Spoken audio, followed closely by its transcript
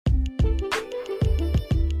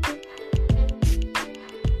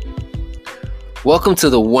Welcome to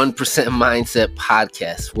the 1% Mindset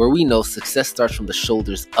Podcast, where we know success starts from the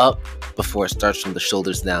shoulders up before it starts from the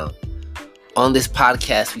shoulders down. On this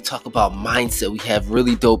podcast, we talk about mindset. We have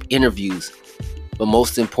really dope interviews, but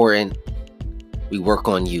most important, we work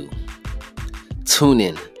on you. Tune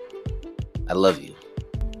in. I love you.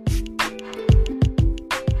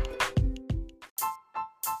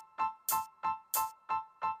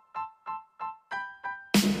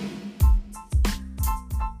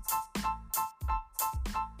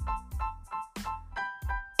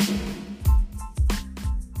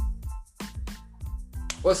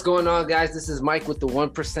 What's going on, guys? This is Mike with the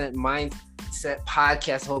 1% Mindset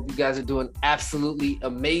Podcast. Hope you guys are doing absolutely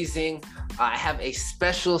amazing. I have a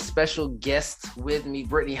special guest with me.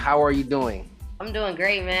 Brittany, how are you doing? I'm doing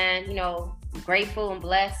great, man. I'm grateful and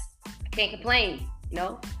blessed. I can't complain,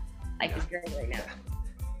 Life is great right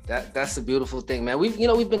now. That's a beautiful thing, man. We've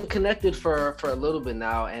been connected for a little bit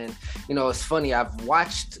now, and it's funny. I've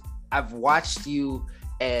watched you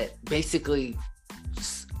at basically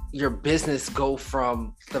your business go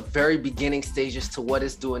from the very beginning stages to what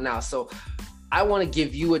it's doing now. So I want to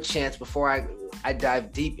give you a chance before I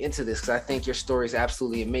dive deep into this, because I think your story is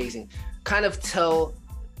absolutely amazing. Kind of tell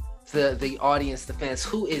the audience, the fans,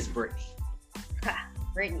 who is Brittany?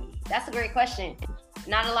 Brittany, that's a great question.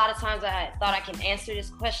 Not a lot of times I thought I can answer this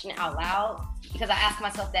question out loud, because I ask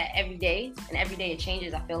myself that every day, and every day it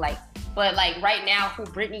changes, I feel like. But like right now, who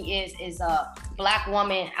Brittany is a Black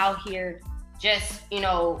woman out here just,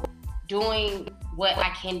 doing what I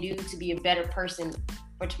can do to be a better person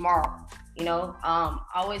for tomorrow. I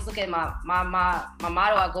always look at my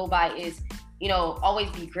motto I go by is,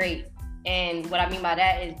 always be great. And what I mean by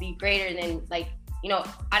that is be greater than I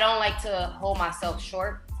don't like to hold myself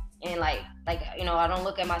short, and I don't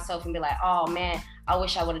look at myself and be like, oh man, I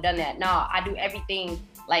wish I would have done that. No, I do everything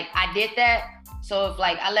like I did that. So if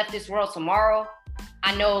I left this world tomorrow,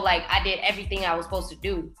 I know I did everything I was supposed to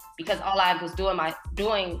do, because all I was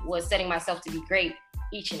doing was setting myself to be great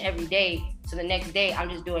each and every day. So the next day I'm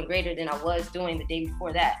just doing greater than I was doing the day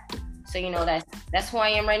before that. So that's who I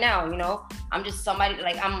am right now. I'm just somebody,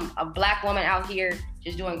 I'm a Black woman out here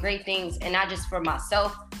just doing great things, and not just for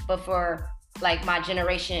myself, but for my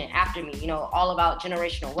generation after me. All about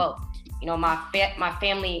generational wealth. My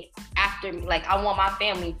family after me, I want my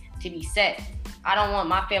family to be set. I don't want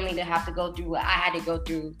my family to have to go through what I had to go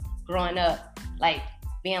through growing up,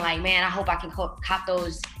 being man, I hope I can cop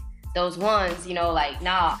those ones,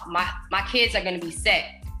 nah, my kids are gonna be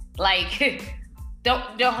set.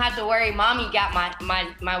 Don't have to worry, mommy got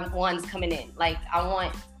my ones coming in. I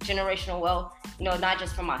want generational wealth, not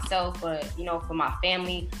just for myself, but for my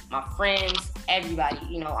family, my friends, everybody.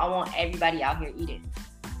 I want everybody out here eating.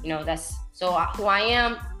 That's so who I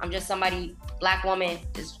am. I'm just somebody, Black woman,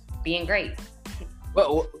 just being great.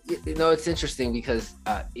 Well, it's interesting because,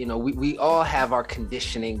 we all have our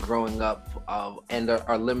conditioning growing up and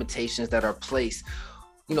our limitations that are placed.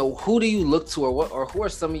 Who do you look to, or who are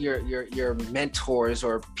some of your mentors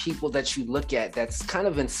or people that you look at that's kind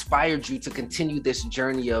of inspired you to continue this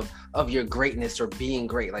journey of your greatness or being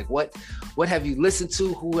great? What have you listened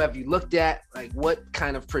to? Who have you looked at? What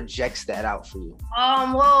kind of projects that out for you?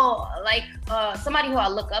 Somebody who I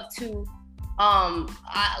look up to.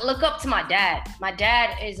 I look up to my dad. My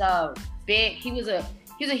dad is he was a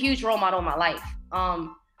huge role model in my life.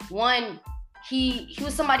 He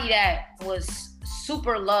was somebody that was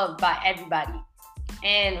super loved by everybody.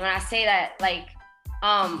 And when I say that,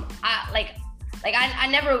 I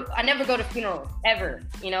never go to funerals ever.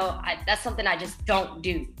 That's something I just don't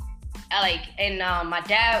do. My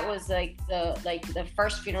dad was the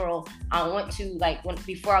first funeral I went to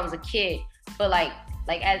before I was a kid, but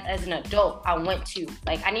as an adult, I went to,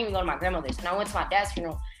 I didn't even go to my grandmother's, and I went to my dad's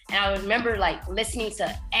funeral, and I remember listening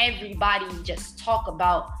to everybody just talk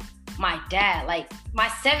about my dad. My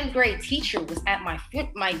 7th grade teacher was at my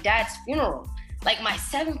dad's funeral. My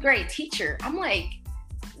 7th grade teacher, I'm like,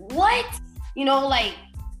 what?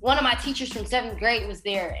 One of my teachers from 7th grade was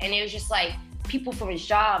there, and it was just people from his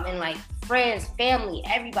job and friends, family,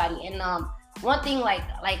 everybody. And one thing,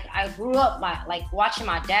 I grew up watching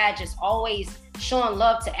my dad just always showing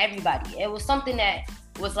love to everybody. It was something that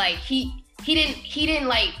was he didn't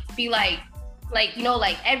be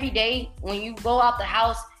every day when you go out the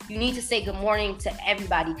house, you need to say good morning to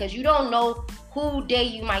everybody, because you don't know who day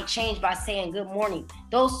you might change by saying good morning.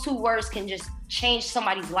 Those 2 words can just change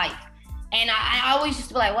somebody's life. And I always used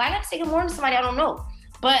to be well, I gotta say good morning to somebody I don't know.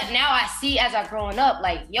 But now I see as I'm growing up,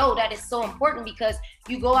 that is so important, because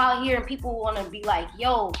you go out here and people want to be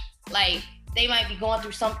yo, they might be going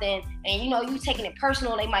through something and, you know, you taking it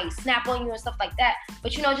personal, they might snap on you and stuff like that.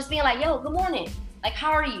 But, you know, just being like, yo, good morning. Like,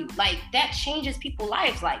 how are you? Like, that changes people's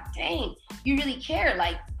lives. Like, dang, you really care.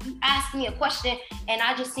 Like, you asked me a question and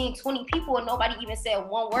I just seen 20 people and nobody even said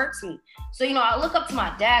one word to me. So, you know, I look up to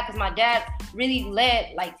my dad because my dad really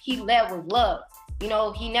led, like, he led with love. You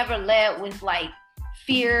know, he never led with, like,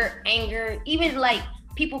 fear, anger. Even, like,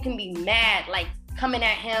 people can be mad, like, coming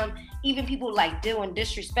at him. Even people, like, doing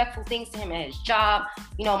disrespectful things to him at his job.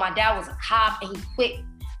 You know, my dad was a cop and he quit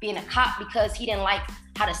being a cop because he didn't like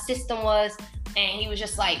how the system was. And he was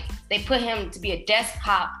just like, they put him to be a desk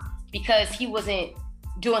cop because he wasn't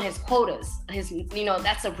doing his quotas. You know,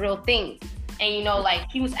 that's a real thing. And, you know, like,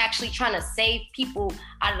 he was actually trying to save people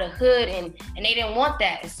out of the hood and they didn't want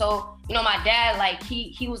that. And so, you know, my dad, like,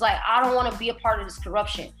 he was like, I don't want to be a part of this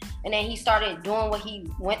corruption. And then he started doing what he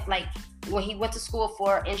went, like, when he went to school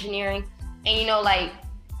for engineering. And, you know, like,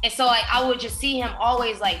 and so, like, I would just see him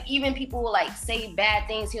always, like, even people would, like, say bad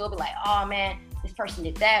things. He'll be like, oh, man, this person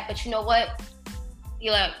did that. But you know what?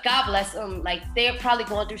 You know, God bless them. Like, they're probably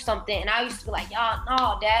going through something. And I used to be like, y'all,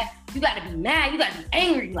 no, Dad, you got to be mad. You got to be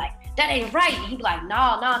angry. Like, that ain't right. And he'd be like,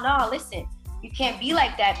 no, listen. You can't be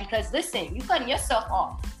like that because, listen, you cutting yourself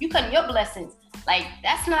off. You cutting your blessings. Like,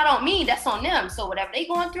 that's not on me. That's on them. So whatever they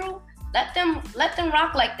going through, let them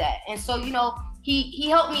rock like that. And so, you know, he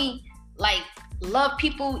helped me, like, love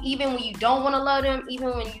people even when you don't want to love them, even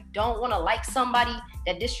when you don't want to like somebody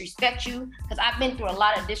that disrespect you. Because I've been through a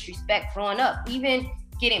lot of disrespect growing up, even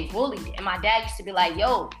getting bullied. And my dad used to be like,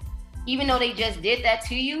 yo, even though they just did that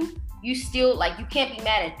to you, you still, like, you can't be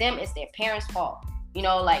mad at them. It's their parents' fault. You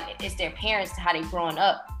know, like, it's their parents, how they growing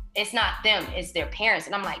up. It's not them, it's their parents.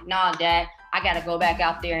 And I'm like, nah, Dad, I got to go back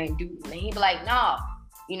out there and do. And he'd be like, nah,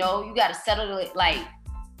 you know, you got to settle it, like,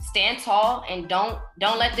 stand tall and don't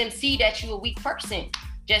let them see that you're a weak person.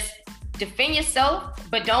 Just defend yourself,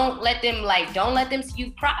 but don't let them see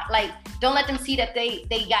you cry. Like, don't let them see that they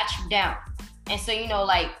got you down. And so, you know,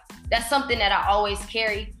 like, that's something that I always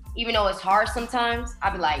carry, even though it's hard sometimes. I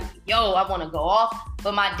be like, yo, I want to go off.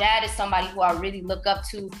 But my dad is somebody who I really look up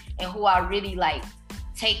to and who I really, like,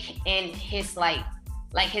 take in his, like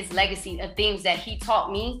his legacy of things that he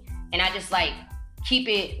taught me. And I just, like, keep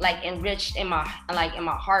it, like, enriched in my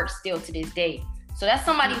heart still to this day. So that's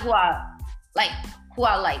somebody who I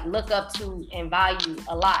look up to and value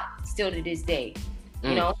a lot still to this day,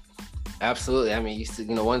 you know? Absolutely. I mean,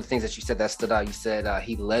 you know, one of the things that you said that stood out, you said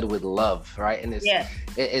he led with love, right? And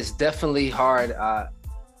it's definitely hard,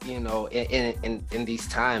 you know, in these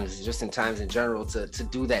times, just in times in general, to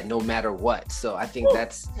do that no matter what. So I think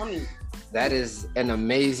that is an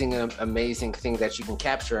amazing thing that you can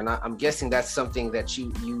capture. And I'm guessing that's something that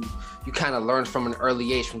you kind of learned from an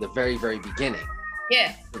early age, from the very, very beginning.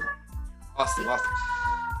 Yeah. Awesome.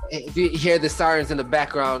 If you hear the sirens in the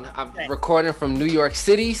background, I'm recording from New York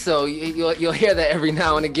City, so you'll hear that every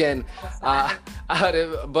now and again.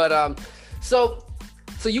 So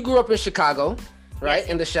you grew up in Chicago, right? Yes.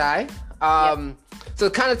 In the Chi. So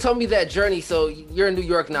kind of tell me that journey. So you're in New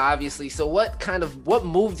York now, obviously. So what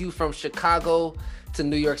moved you from Chicago to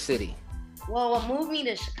New York City? Well, what moved me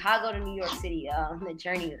to Chicago to New York City, the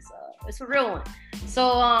journey is it's a real one. So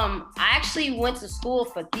I actually went to school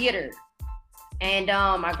for theater. And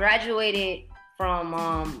I graduated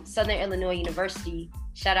from Southern Illinois University,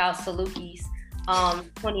 shout out Salukis,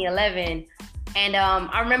 2011. And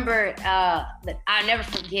I remember that I never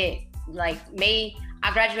forget, like,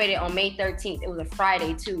 I graduated on May 13th. It was a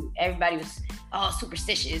Friday too. Everybody was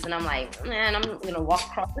superstitious. And I'm like, man, I'm gonna walk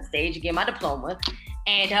across the stage and get my diploma.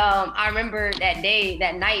 And I remember that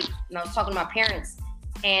night, and I was talking to my parents,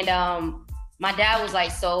 and my dad was like,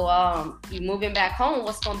 so you moving back home,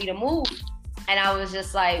 what's gonna be the move? And I was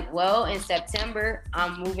just like, well, in September,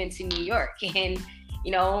 I'm moving to New York. And,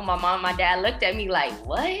 you know, my mom and my dad looked at me like,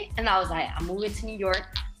 what? And I was like, I'm moving to New York.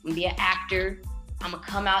 I'm gonna be an actor. I'm gonna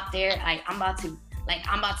come out there. Like, I'm about to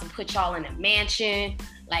put y'all in a mansion.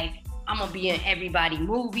 Like, I'm gonna be in everybody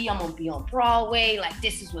movie. I'm gonna be on Broadway. Like,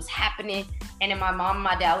 this is what's happening. And then my mom and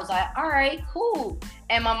my dad was like, all right, cool.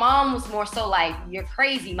 And my mom was more so like, you're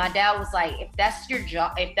crazy. My dad was like, if that's your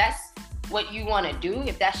job, if that's what you want to do,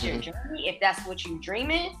 if that's your journey, if that's what you're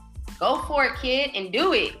dreaming, go for it, kid, and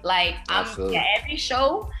do it. Like, I'm gonna be at every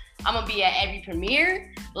show, I'm gonna be at every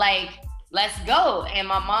premiere, like, let's go. And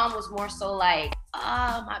my mom was more so like,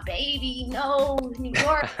 my baby, no, New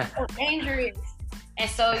York is so dangerous. And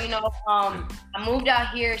so, you know, I moved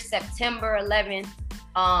out here September 11th,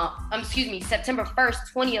 September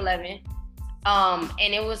 1st, 2011.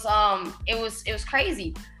 And it was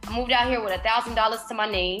crazy. I moved out here with $1,000 to my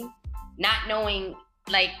name, not knowing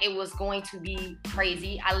like it was going to be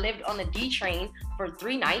crazy. I lived on the D train for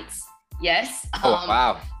 3 nights. Yes.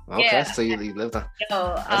 Wow. Okay, yeah. so you lived on.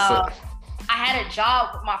 I had a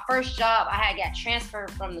job. My first job, I had got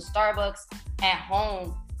transferred from the Starbucks at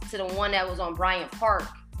home to the one that was on Bryant Park.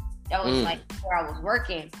 That was like where I was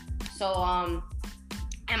working. So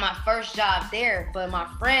and my first job there, but my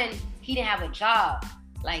friend, he didn't have a job.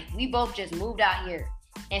 Like we both just moved out here,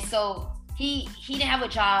 and so he didn't have a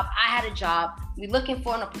job. I had a job. We looking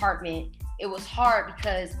for an apartment. It was hard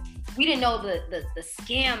because we didn't know the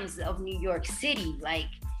scams of New York City. Like,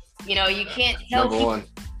 you know, you can't tell people.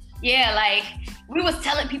 Yeah, like we was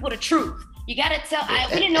telling people the truth. You gotta tell.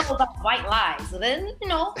 We didn't know about white lies. So then, you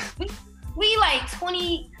know, we like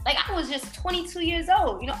 20. Like I was just 22 years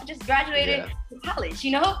old. You know, I just graduated from college.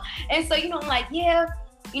 You know, and so you know, I'm like, yeah,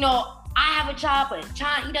 you know, I have a job, but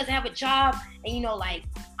John, he doesn't have a job, and you know, like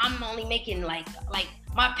I'm only making like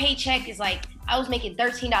my paycheck is like I was making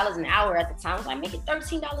 $13 an hour at the time. I was like making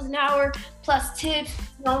 $13 an hour plus tips.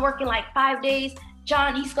 You know, I'm working like 5 days.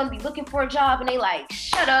 John, he's gonna be looking for a job, and they like,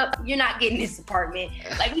 shut up, you're not getting this apartment.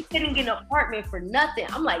 Like we couldn't get an apartment for nothing.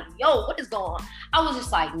 I'm like, yo, what is going on? I was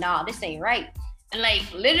just like, nah, this ain't right. And like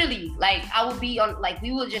literally, like I would be on, like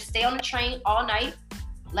we would just stay on the train all night,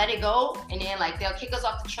 let it go, and then like they'll kick us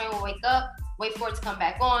off the train, we'll wake up, wait for it to come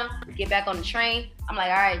back on, get back on the train. I'm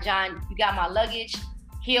like, all right, John, you got my luggage.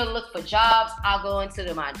 He'll look for jobs. I'll go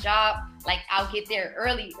into my job. Like I'll get there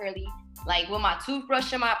early, like with my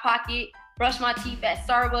toothbrush in my pocket, brush my teeth at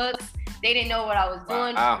Starbucks. They didn't know what I was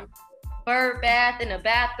doing. Wow. Bird bath in the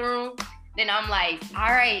bathroom. Then I'm like,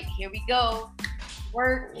 all right, here we go.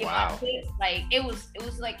 Work, get my kids. Like it was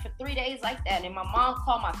like for 3 days like that. And my mom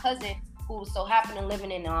called my cousin, who was so happening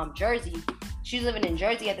living in Jersey. She was living in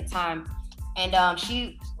Jersey at the time, and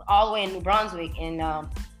she all the way in New Brunswick, and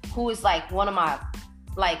who is like one of my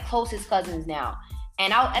like closest cousins now.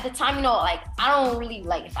 And I, at the time, you know, like I don't really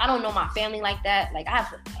like, if I don't know my family like that, like I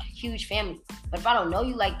have a huge family, but if I don't know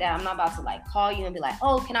you like that, I'm not about to like call you and be like,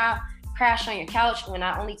 oh, can I crash on your couch when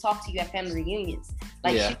I only talk to you at family reunions?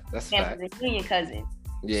 Like she's that's family reunion cousin.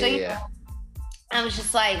 Yeah, so, you know, I was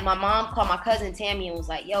just like, my mom called my cousin Tammy and was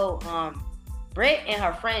like, yo, Britt and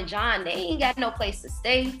her friend John, they ain't got no place to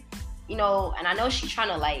stay, you know, and I know she's trying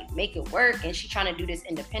to like make it work and she's trying to do this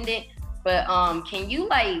independent, but can you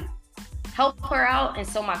like help her out? And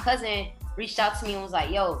so my cousin reached out to me and was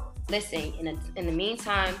like, yo, listen, in the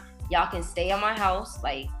meantime, y'all can stay on my house.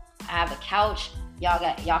 Like I have a couch,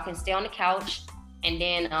 y'all can stay on the couch, and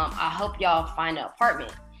then I'll help y'all find an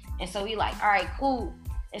apartment. And so we like, all right, cool.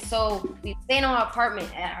 And so we stayed on her apartment,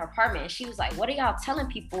 and she was like, what are y'all telling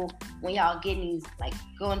people when y'all getting these, like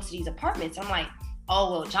going to these apartments? I'm like, oh,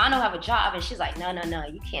 well, John don't have a job. And she's like, no,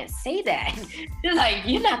 you can't say that. She's like,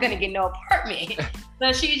 you're not gonna get no apartment.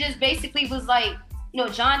 So she just basically was like, you know,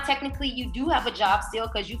 John, technically you do have a job still,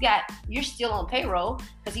 because you're still on payroll,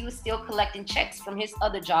 because he was still collecting checks from his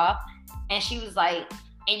other job. And she was like,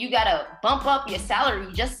 and you gotta bump up your salary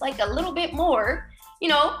just like a little bit more. You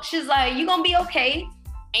know, she's like, you're gonna be okay.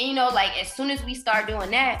 And you know, like as soon as we start doing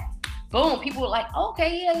that, boom, people were like,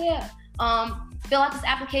 okay, yeah. Fill out this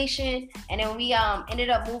application. And then we ended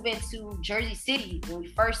up moving to Jersey City when we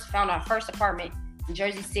first found our first apartment in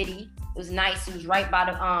Jersey City. It was nice. It was right by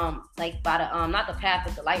the not the path,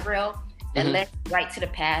 but the light rail that led right to the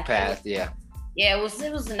path. Yeah, it was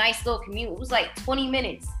a nice little commute. It was like 20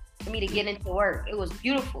 minutes for me to get into work. It was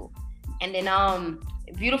beautiful. And then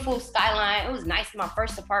beautiful skyline. It was nice in my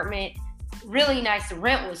first apartment. Really nice. The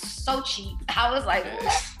rent was so cheap. I was like,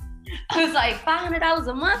 what? I was like, $500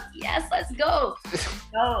 a month? Yes, let's go.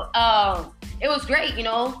 So it was great, you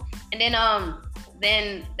know. And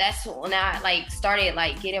then that's when I like started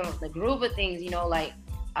like getting the groove of things, you know, like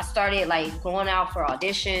I started like going out for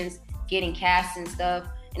auditions, getting cast and stuff,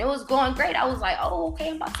 and it was going great. I was like, oh, okay,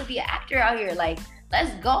 I'm about to be an actor out here, like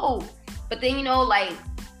let's go. But then, you know, like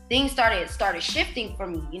things started shifting for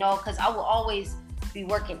me, you know, because I will always be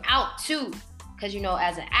working out too, because, you know,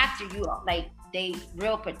 as an actor, you like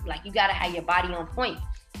like you gotta have your body on point,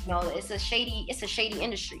 you know. It's a shady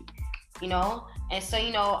industry, you know. And so,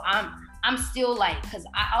 you know, I'm still like, because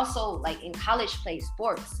I also like in college played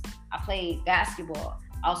sports. I played basketball,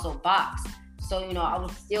 also box. So, you know, I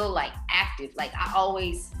was still like active. Like I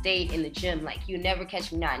always stayed in the gym. Like you never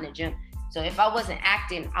catch me not in the gym. So if I wasn't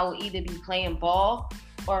acting, I would either be playing ball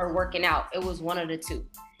or working out. It was one of the two.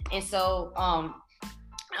 And so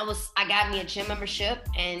I got me a gym membership,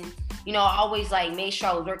 and, you know, I always like made sure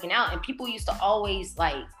I was working out. And people used to always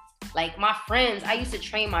like my friends, I used to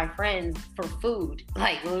train my friends for food,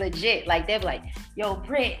 like legit. Like they'd be like, yo,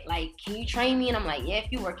 Britt, like, can you train me? And I'm like, yeah,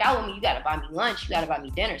 if you work out with me, you gotta buy me lunch, you gotta buy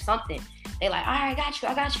me dinner, something. They like, all right,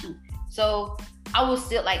 I got you. So I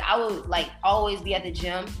would like always be at the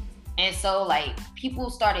gym. And so like people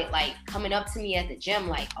started like coming up to me at the gym,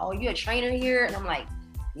 like, oh, you a trainer here? And I'm like,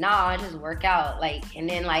 nah, I just work out. Like, and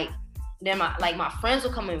then my friends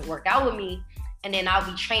will come and work out with me, and then I'll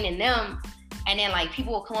be training them. And then like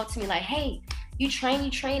people will come up to me like, hey, you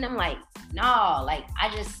train? I'm like, nah, like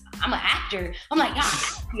I'm an actor. I'm like,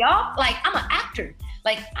 y'all, like I'm an actor.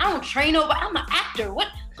 Like I don't train nobody. I'm an actor.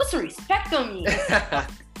 Put some respect on me.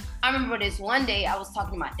 I remember this one day I was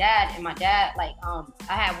talking to my dad, and my dad like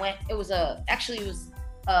it was a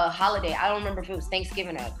holiday. I don't remember if it was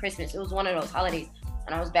Thanksgiving or Christmas. It was one of those holidays,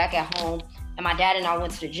 and I was back at home, and my dad and I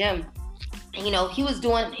went to the gym, and you know he was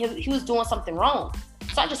doing something wrong.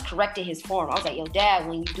 So I just corrected his form. I was like, yo, Dad,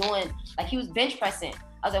 when you doing, like he was bench pressing.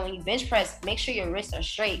 I was like, when you bench press, make sure your wrists are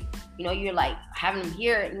straight. You know, you're like having them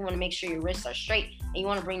here, and you want to make sure your wrists are straight, and you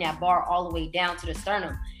want to bring that bar all the way down to the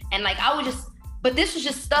sternum. And like but this was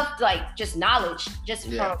just stuff like just knowledge,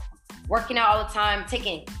 just from working out all the time,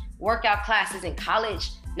 taking workout classes in college,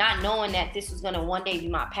 not knowing that this was gonna one day be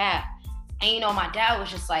my path. And you know, my dad was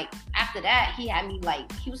just like, after that, he had me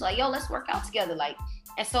like, he was like, yo, let's work out together. Like,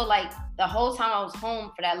 and so like the whole time I was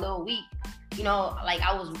home for that little week, you know, like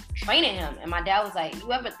I was training him, and my dad was like,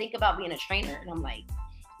 you ever think about being a trainer? And I'm like,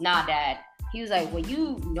 nah, Dad. He was like, well,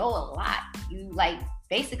 you know a lot. You like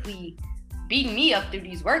basically beating me up through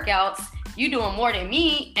these workouts. You doing more than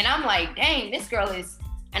me. And I'm like, dang, this girl is,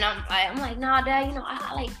 and I'm like, nah, Dad, you know,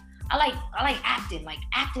 I like acting. Like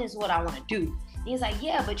acting is what I want to do. And he's like,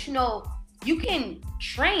 yeah, but you know, you can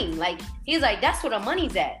train. Like, he's like, that's where the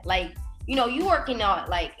money's at. Like, you know, you working out,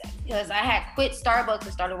 like, because I had quit Starbucks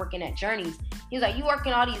and started working at Journeys. He was like, you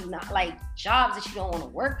working all these like jobs that you don't want to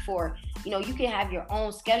work for. You know, you can have your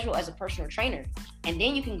own schedule as a personal trainer, and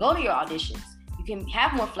then you can go to your auditions. You can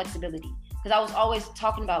have more flexibility. Because I was always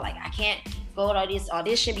talking about like, I can't go to this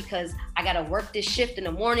audition because I got to work this shift in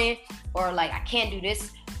the morning, or like I can't do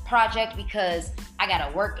this project because I got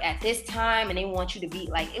to work at this time, and they want you to be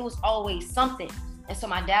like, it was always something. And so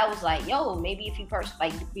my dad was like, yo, maybe if you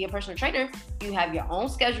be a personal trainer, you have your own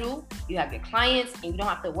schedule, you have your clients, and you don't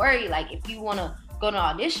have to worry. Like if you want to go to an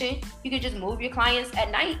audition, you can just move your clients at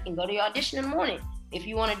night and go to your audition in the morning. If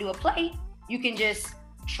you want to do a play, you can just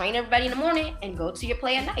train everybody in the morning and go to your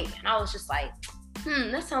play at night. And I was just like,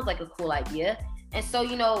 that sounds like a cool idea. And so,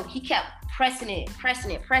 you know, he kept pressing it.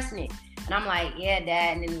 And I'm like, yeah,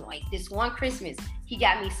 Dad. And then like this one Christmas, he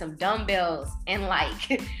got me some dumbbells and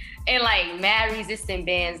like mad resistant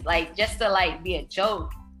bands, like just to like be a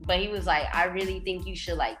joke. But he was like, I really think you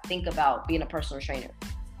should like think about being a personal trainer.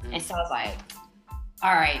 And so I was like,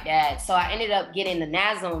 all right, Dad. So I ended up getting the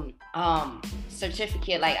NASM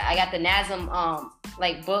certificate. Like I got the NASM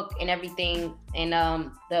like book and everything, and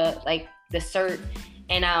the cert.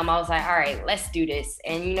 And I was like, all right, let's do this.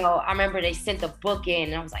 And you know, I remember they sent the book in,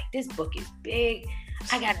 and I was like, this book is big.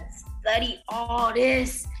 I gotta study all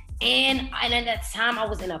this. And at that time I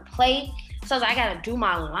was in a play. So I was like, I gotta do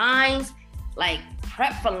my lines, like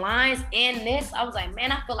prep for lines and this. I was like,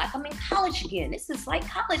 man, I feel like I'm in college again. This is like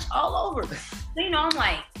college all over. So, you know, I'm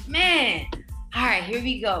like, man, all right, here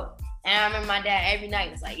we go. And I remember my dad every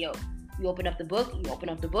night was like, yo, you open up the book.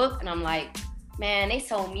 And I'm like, man, they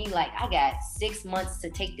told me like I got 6 months to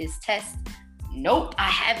take this test. Nope, I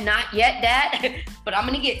have not yet, Dad, but I'm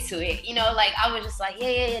gonna get to it. You know, like I was just like,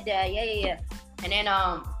 yeah, Dad, yeah. And then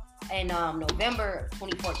in November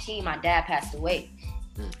 2014, my dad passed away.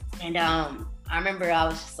 And I remember I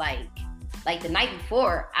was just like the night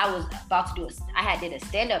before, I was about to did a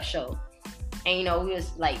stand-up show. And you know, we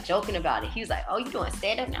was like joking about it. He was like, oh, you doing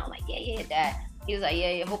stand-up now? I'm like, yeah, Dad. He was like,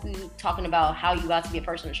 yeah, hope you talking about how you about to be a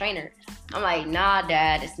personal trainer. I'm like, nah,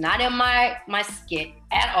 Dad, it's not in my skit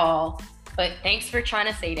at all. But thanks for trying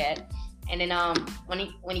to say that. And then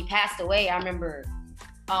when he passed away, I remember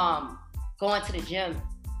going to the gym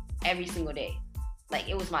every single day. Like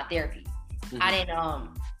it was my therapy. Mm-hmm.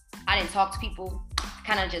 I didn't talk to people.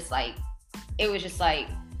 Kind of just like, it was just like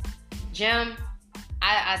gym.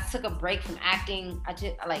 I took a break from acting.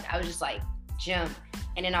 I was just like gym,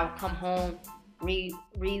 and then I would come home, read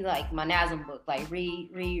like my NASM book, like read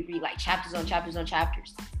like chapters on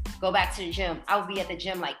chapters. Go back to the gym. I would be at the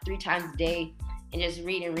gym like 3 times a day and just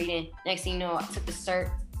reading. Next thing you know, I took the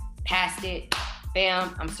cert, passed it,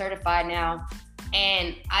 bam, I'm certified now.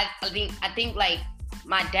 And I think like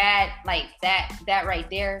my dad, like that right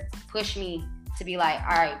there pushed me to be like,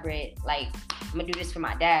 all right, Britt, like I'm gonna do this for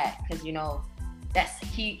my dad, because you know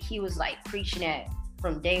he was like preaching that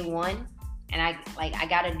from day one, and I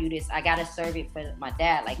gotta do this, I gotta serve it for my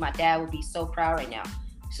dad. Like my dad would be so proud right now.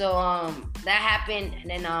 So that happened, and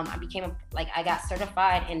then I got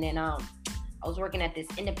certified, and then I was working at this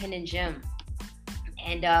independent gym,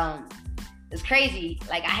 and it's crazy.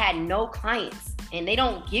 Like I had no clients, and they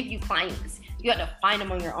don't give you clients. You had to find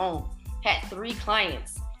them on your own. Had 3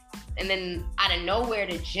 clients, and then out of nowhere,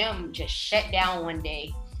 the gym just shut down one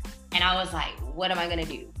day, and I was like, "What am I gonna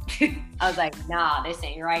do?" I was like, "Nah, this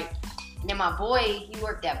ain't right." And then my boy, he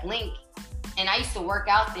worked at Blink, and I used to work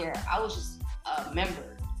out there. I was just a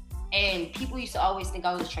member, and people used to always think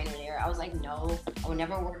I was a trainer there. I was like, "No, I would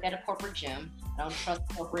never work at a corporate gym. I don't trust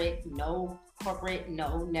corporate. No corporate,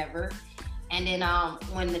 no, never." And then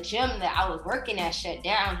when the gym that I was working at shut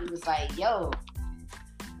down, he was like, "Yo,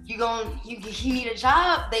 you need a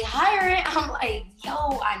job? They hire it." I'm like,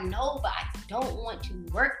 "Yo, I know, but I don't want to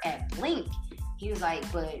work at Blink." He was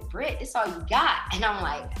like, "But Britt, this all you got." And I'm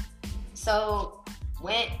like, so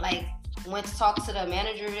went to talk to the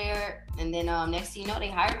manager there, and then next thing you know, they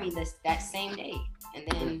hired me that same day. And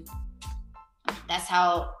then that's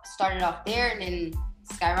how it started off there, and then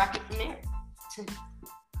skyrocketed from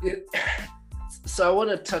there. So I want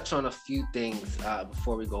to touch on a few things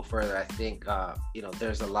before we go further. I think,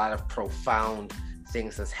 there's a lot of profound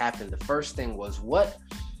things that's happened. The first thing was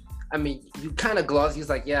you kind of glossed. He was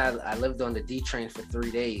like, "Yeah, I lived on the D train for 3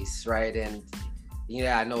 days, right?" And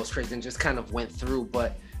yeah, I know it's crazy, and just kind of went through.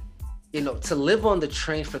 But to live on the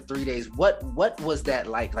train for 3 days, what was that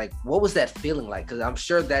like? Like, what was that feeling like? Because I'm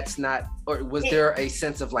sure that's not, or was there a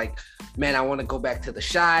sense of like, man, I want to go back to the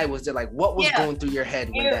Chi? Was there like, what was going through your head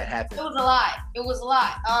when that happened? It was a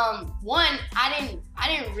lot. One, I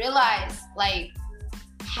didn't realize like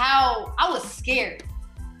how I was scared,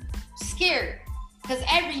 because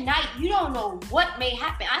every night you don't know what may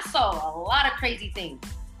happen. I saw a lot of crazy things.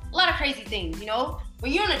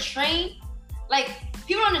 When you're on a train, like,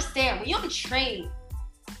 people don't understand, when you're on a train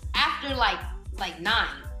after like 9,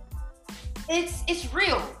 it's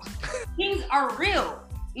real. Things are real.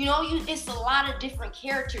 It's a lot of different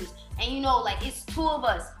characters, and like it's 2 of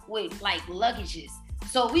us with like luggages.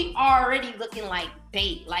 So we already looking like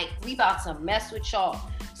bait, like we about to mess with y'all.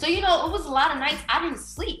 So it was a lot of nights I didn't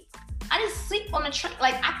sleep. On the train.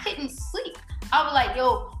 Like I couldn't sleep. I was like,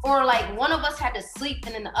 yo, or like one of us had to sleep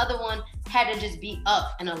and then the other one had to just be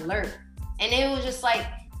up and alert. And it was just like,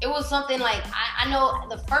 it was something like, I know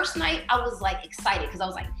the first night I was like excited because I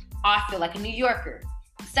was like, oh, I feel like a New Yorker.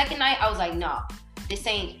 The second night I was like, no, this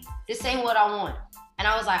ain't what I want. And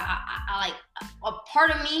I was like, I like, a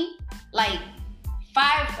part of me, like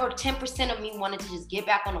 5 or 10% of me wanted to just get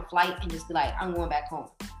back on a flight and just be like, I'm going back home.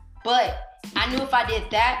 But I knew if I did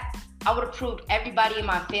that, I would have proved everybody in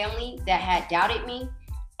my family that had doubted me,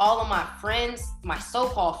 all of my friends, my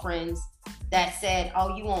so-called friends that said,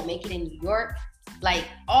 oh, you won't make it in New York. Like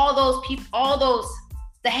all those people,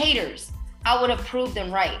 the haters, I would have proved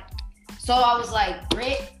them right. So I was like,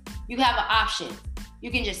 Britt, you have an option. You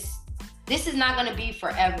can this is not gonna be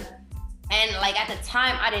forever. And like at the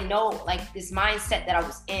time, I didn't know like this mindset that I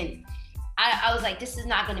was in. I was like, this is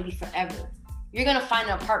not gonna be forever. You're gonna find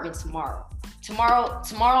an apartment tomorrow.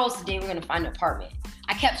 Tomorrow's the day we're gonna find an apartment.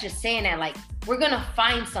 I kept just saying that, like, we're gonna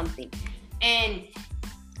find something. And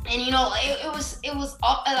it was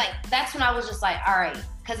all, like, that's when I was just like, all right,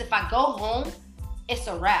 because if I go home, it's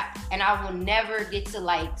a wrap. And I will never get to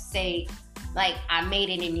like say, like, I made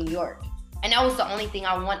it in New York. And that was the only thing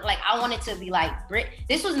I want. Like, I wanted to be like, Britt,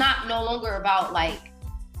 this was no longer about like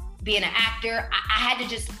being an actor. I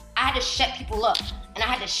had to shut people up, and I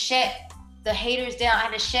had to shut the haters down. I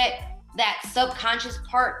had to shut that subconscious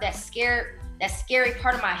part, that scary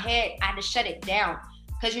part of my head. I had to shut it down.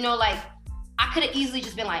 Cause like, I could have easily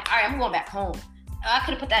just been like, all right, I'm going back home. I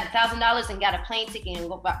could have put that $1,000 and got a plane ticket and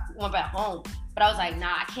went back home. But I was like,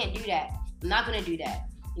 nah, I can't do that. I'm not gonna do that.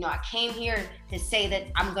 I came here to say that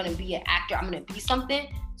I'm gonna be an actor. I'm gonna be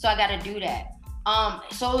something. So I gotta do that.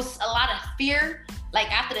 So it was a lot of fear.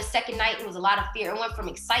 Like after the second night, it was a lot of fear. It went from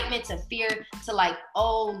excitement to fear to like,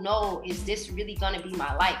 oh no, is this really gonna be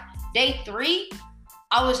my life? Day 3,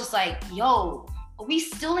 I was just like, yo, we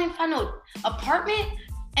still ain't find no apartment?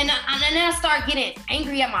 And then I started getting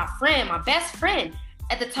angry at my friend, my best friend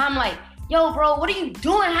at the time, like, yo, bro, what are you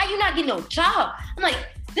doing? How you not getting no job? I'm like,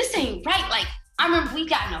 this ain't right. Like, I remember we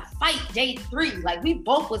got in a fight day 3. Like, we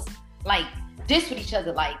both was like this with each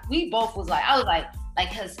other. Like, we both was like, I was like,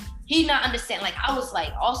 cause he not understand. Like, I was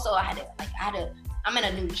like, also I'm in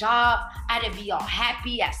a new job. I had to be all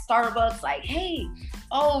happy at Starbucks. Like, hey,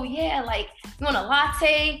 oh yeah, like, you want a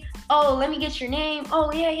latte? Oh, let me get your name.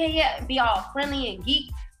 Oh yeah. And be all friendly and geek.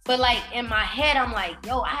 But like in my head, I'm like,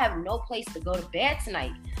 yo, I have no place to go to bed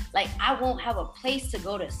tonight. Like, I won't have a place to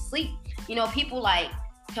go to sleep. People like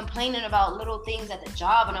complaining about little things at the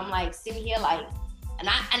job, and I'm like sitting here like,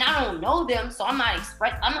 and I don't know them, so I'm not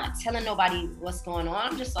telling nobody what's going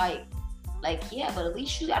on. I'm just like, yeah, but at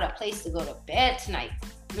least you got a place to go to bed tonight.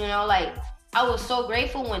 You know, like, I was so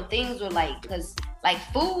grateful when things were like, cause like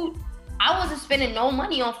food, I wasn't spending no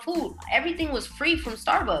money on food. Everything was free from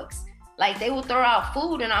Starbucks. Like, they would throw out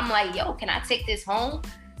food and I'm like, yo, can I take this home?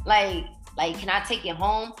 Like, can I take it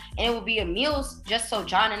home? And it would be a meal just so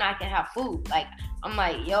John and I can have food. Like, I'm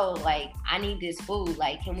like, yo, like, I need this food.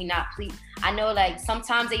 Like, can we not please? I know, like,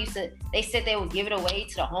 sometimes they said they would give it away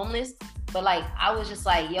to the homeless, but like, I was just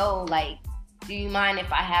like, yo, like, do you mind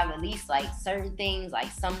if I have at least like certain things,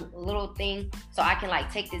 like some little thing, so I can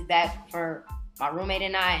like take this back for my roommate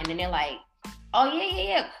and I? And then they're like, oh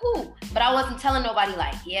yeah, cool. But I wasn't telling nobody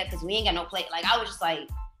like, yeah, because we ain't got no plate. Like, I was just like,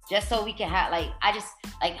 just so we can have, like, I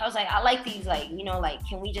was like, I like these, like, you know, like,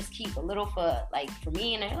 can we just keep a little for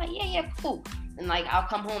me? And they're like, yeah, cool. And like, I'll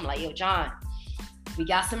come home like, yo, John, we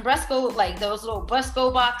got some Bresco, like those little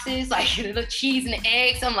Bresco boxes, like the cheese and the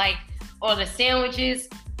eggs. I'm like, or the sandwiches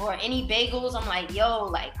or any bagels. I'm like,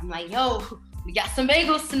 yo, we got some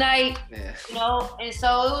bagels tonight, yeah. You know? And so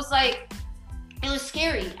it was like, it was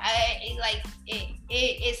scary.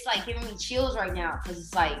 It's like giving me chills right now, because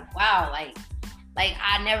it's like, wow, like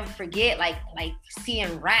I never forget like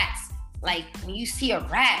seeing rats. Like, when you see a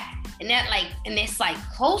rat and that like, and it's like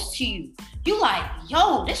close to you, you like,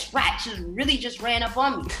 yo, this rat just ran up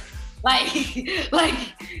on me. like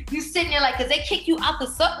you sitting there like, cause they kick you out the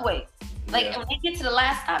subway. Like, yeah. When they get to the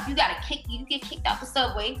last stop, you get kicked out the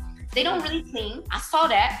subway. They don't really clean. I saw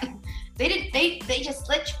that. They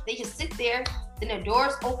just sit there. Then the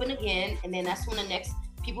doors open again, and then that's when the next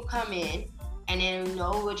people come in, and then, you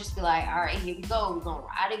know, we'll just be like, all right, here we go, we're gonna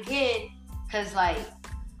ride again, cause like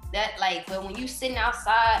that, like, but when you sitting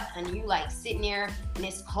outside and you like sitting there and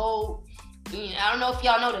it's cold, you know, I don't know if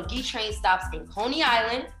y'all know the D train stops in Coney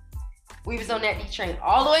Island. We was on that D train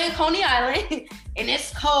all the way in Coney Island, and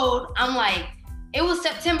it's cold. I'm like, it was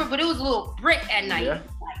September, but it was a little brick at night. Yeah.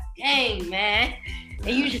 Like, dang, man. And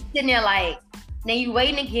you just sitting there like, then you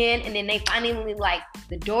waiting again, and then they finally like,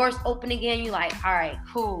 the doors open again. You like, all right,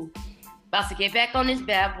 cool. About to get back on this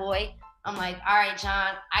bad boy. I'm like, all right,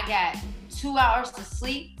 John, I got 2 hours to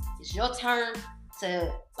sleep. It's your turn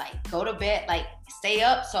to like go to bed, like stay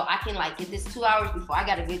up so I can like get this 2 hours before I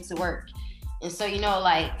gotta get to work. And so, you know,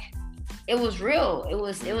 like, it was real. It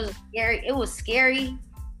was scary. It was scary.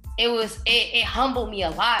 It humbled me a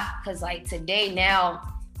lot, because like today now,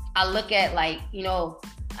 I look at like, you know,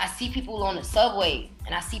 I see people on the subway,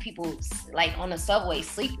 and I see people like on the subway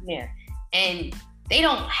sleeping there, and they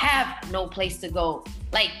don't have no place to go.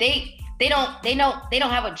 Like, they don't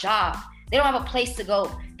have a job. They don't have a place to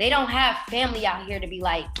go. They don't have family out here to be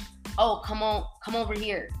like, oh, come over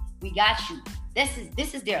here. We got you. This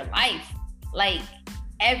is their life, like,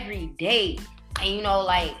 every day. And, you know,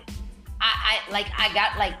 like,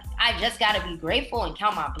 I just gotta be grateful and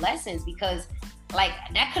count my blessings, because like,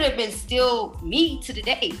 that could have been still me to the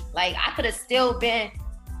day. Like, I could have still been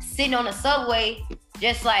sitting on the subway,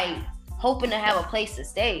 just like hoping to have a place to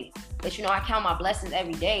stay. But, you know, I count my blessings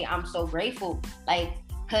every day. I'm so grateful, like,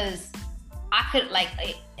 cause I could, like,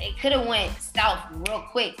 it could have went south real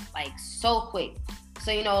quick, like so quick.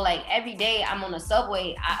 So, you know, like, every day I'm on the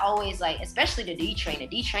subway, I always like, especially the D train. The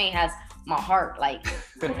D train has my heart. Like,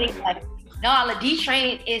 I think like, no, the D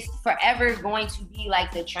train is forever going to be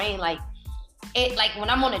like the train. Like, it, like, when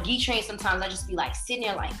I'm on a D train, sometimes I just be like sitting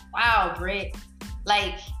there like, wow, Britt,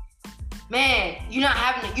 like, man, you don't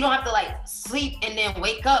have to like sleep and then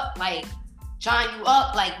wake up, like, John, you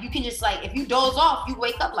up, like, you can just like, if you doze off, you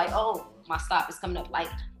wake up like, oh, my stop is coming up. Like,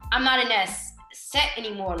 I'm not in that set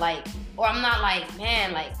anymore, like, or I'm not like,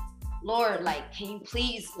 man, like, Lord, like, can you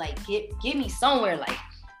please like get me somewhere, like,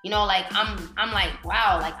 you know, like, I'm like,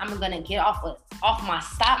 wow, like, I'm gonna get off my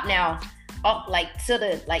stop now, up like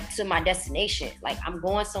to my destination. Like, I'm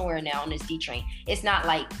going somewhere now on this D train. It's not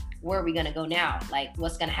like, where are we gonna go now? Like,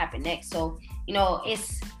 what's gonna happen next? So, you know,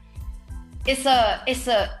 it's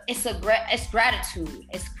gratitude.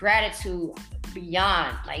 It's gratitude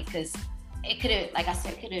beyond, like, cause it could have, like I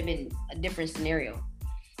said, it could have been a different scenario.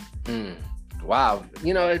 Wow.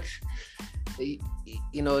 You know,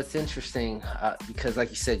 it's interesting because, like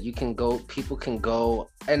you said, people can go,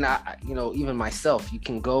 and I, you know, even myself, you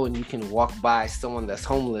can go and you can walk by someone that's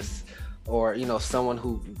homeless, or, you know, someone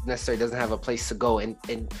who necessarily doesn't have a place to go, and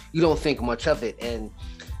you don't think much of it. And,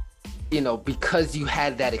 you know, because you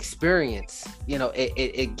had that experience, you know,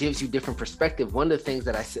 it gives you different perspective. One thing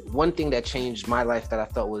that changed my life that I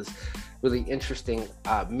thought was really interesting.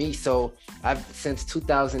 So I've since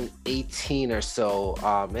 2018 or so,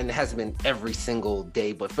 and it hasn't been every single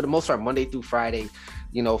day, but for the most part, Monday through Friday,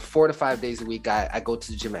 4 to 5 days a week, I go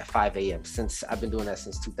to the gym at 5 a.m. since I've been doing that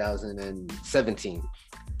since 2017.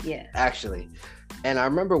 Yeah. Actually. And I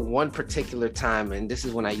remember one particular time, and this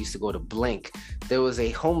is when I used to go to Blink. There was a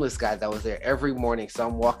homeless guy that was there every morning. So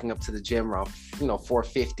I'm walking up to the gym around,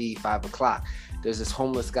 4:50, 5 o'clock. There's this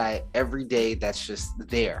homeless guy every day that's just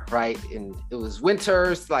there, right? And it was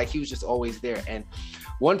winters, like he was just always there. And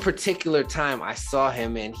one particular time I saw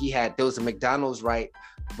him, and there was a McDonald's right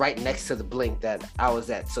next to the Blink that I was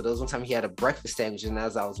at. So there was one time he had a breakfast sandwich, and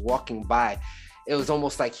as I was walking by, it was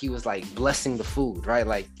almost like he was like blessing the food, right?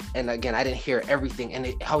 Like, and again, I didn't hear everything,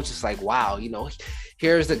 and I was just like, wow,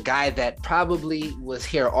 here's a guy that probably was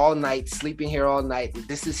here all night, sleeping here all night.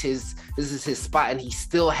 This is his spot, and he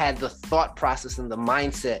still had the thought process and the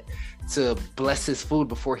mindset to bless his food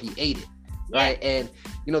before he ate it, right? And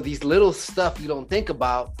these little stuff you don't think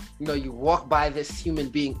about. You walk by this human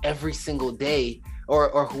being every single day,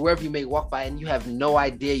 or whoever you may walk by, and you have no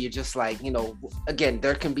idea. You're just like, again,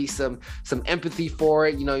 there can be some empathy for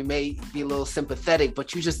it. You may be a little sympathetic,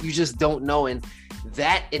 but you just don't know. And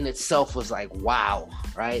that in itself was like, wow,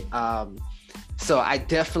 right? So I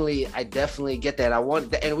definitely get that.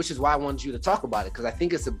 And which is why I wanted you to talk about it, because I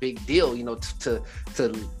think it's a big deal, to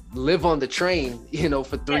live on the train,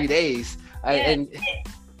 for 3 days.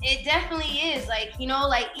 It definitely is, like,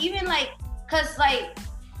 even like, cause like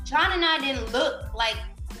John and I didn't look like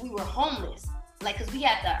we were homeless, like, cause we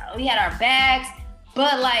had our bags,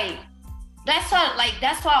 but like that's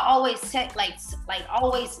why I always said, like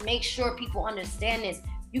always make sure people understand this.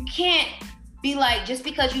 You can't be like, just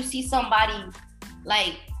because you see somebody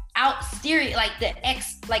like out steering, like the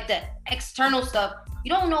external stuff,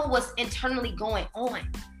 you don't know what's internally going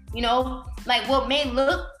on. Like what may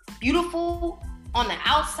look beautiful on the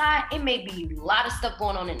outside, it may be a lot of stuff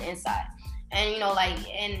going on in the inside. And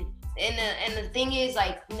and the thing is,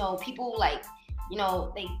 like, people like, they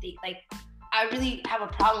like, I really have a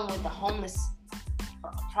problem with the homeless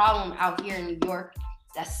problem out here in New York.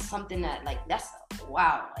 That's something that, like,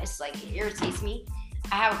 wow, it's like, it irritates me.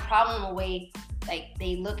 I have a problem the way, like,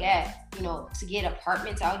 they look at, to get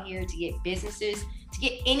apartments out here, to get businesses, to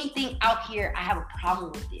get anything out here. I have a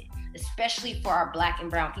problem with it, especially for our Black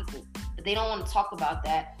and brown people. But they don't want to talk about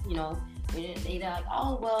that, they're like,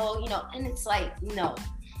 oh, well, and it's like, no,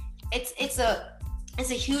 it's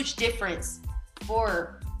a huge difference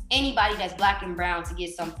for anybody that's Black and brown to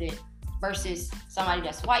get something versus somebody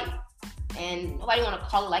that's white. And nobody want to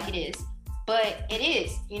call it like it is, but it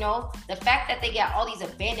is. The fact that they got all these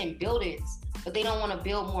abandoned buildings, but they don't want to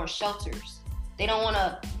build more shelters. They want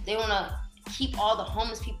to keep all the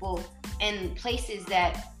homeless people in places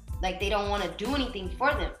that, like, they don't want to do anything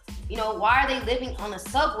for them. Why are they living on the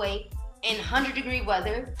subway in 100-degree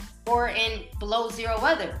weather or in below zero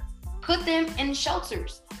weather? Put them in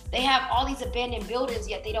shelters. They have all these abandoned buildings,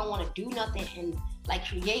 yet they don't want to do nothing and, like,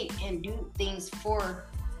 create and do things for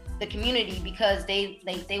the community, because they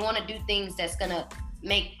want to do things that's gonna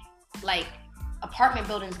make, like, apartment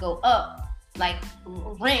buildings go up, like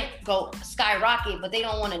rent go skyrocket, but they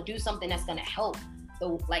don't want to do something that's gonna help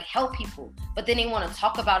people. But then they want to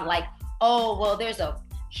talk about, like, oh, well, there's a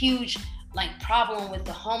huge, like, problem with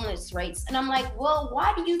the homeless rates. And I'm like, well,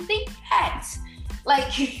 why do you think that?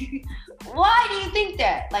 Like, why do you think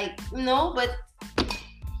that? Like, no, but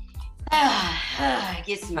it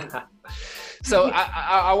gets me. So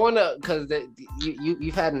I want to, because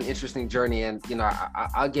you've had an interesting journey, and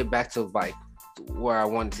I'll get back to, like, where I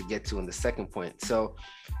wanted to get to in the second point. So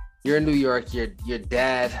you're in New York. Your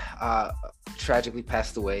dad tragically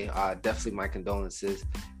passed away. Definitely my condolences.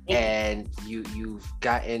 And you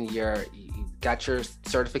got your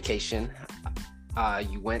certification.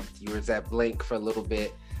 You was at Blink for a little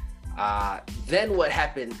bit. Then what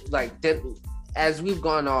happened? Like, then as we've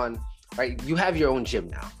gone on, right? You have your own gym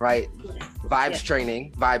now, right? Vibes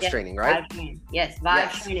Training, right? Yes,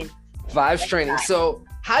 Vibes Training. Vibes Training. So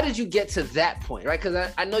how did you get to that point, right?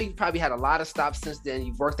 Because I know you've probably had a lot of stops since then.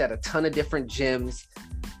 You've worked at a ton of different gyms.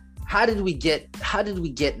 How did we get there? How do we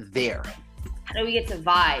get to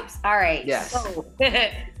Vibes? All right. Yes. So,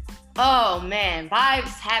 oh man,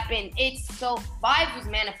 Vibes happened. Vibes was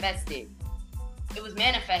manifested. It was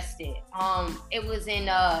manifested. It was in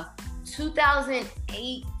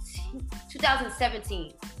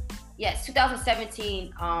 2017. Yes,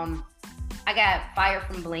 2017. I got fired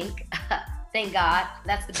from Blink. Thank God.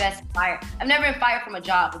 That's the best fire. I've never been fired from a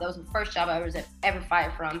job, but that was the first job I was ever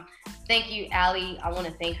fired from. Thank you, Allie. I want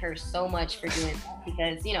to thank her so much for doing that,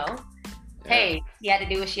 because, hey, she had to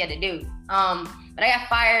do what she had to do. But I got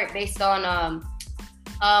fired based on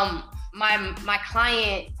my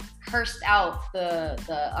client cursed out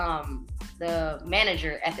the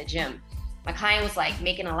manager at the gym. My client was like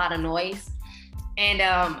making a lot of noise, and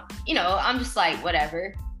you know, I'm just like,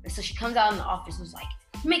 whatever. And so she comes out in the office and was like,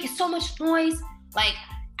 "You're making so much noise, like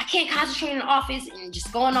I can't concentrate in the office," and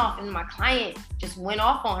just going off. And my client just went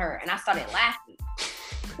off on her, and I started laughing.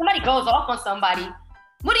 Somebody goes off on somebody,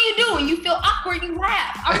 what do you do when you feel awkward? You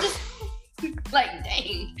laugh. I'm just like,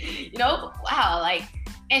 dang, you know, wow, like.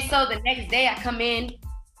 And so the next day I come in,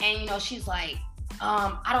 and you know, she's like,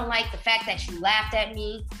 I don't like the fact that you laughed at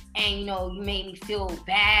me, and you know, you made me feel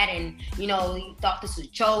bad, and you know, you thought this was a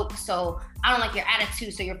joke, so I don't like your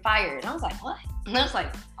attitude, so you're fired. And I was like, what? And I was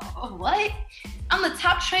like, oh, what? I'm the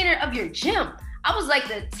top trainer of your gym. I was like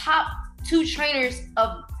the top 2 trainers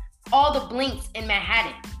of all the Blinks in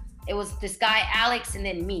Manhattan. It was this guy, Alex, and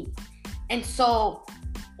then me. And so,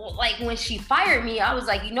 like, when she fired me, I was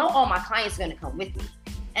like, you know, all my clients are gonna come with me.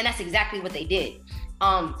 And that's exactly what they did.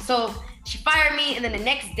 So she fired me, and then the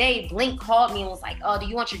next day, Blink called me and was like, oh, do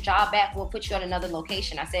you want your job back? We'll put you at another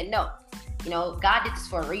location. I said, no. You know, God did this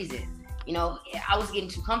for a reason. You know, I was getting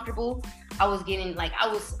too comfortable. I was getting, like, I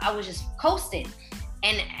was just coasting.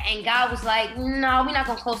 And God was like, no, we're not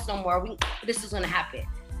gonna coast no more. This is gonna happen.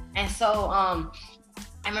 And so,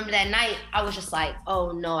 I remember that night, I was just like,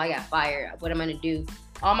 oh no, I got fired. What am I gonna do?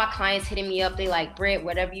 All my clients hitting me up. They like, Britt,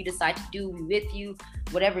 whatever you decide to do, we with you.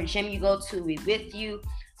 Whatever gym you go to, we with you.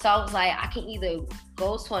 So I was like, I can either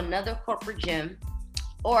go to another corporate gym,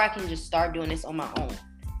 or I can just start doing this on my own.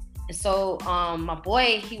 And so my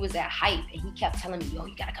boy, he was at Hype, and he kept telling me, yo,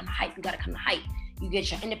 you gotta come to Hype, you gotta come to Hype. You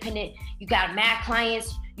get your independent, you got mad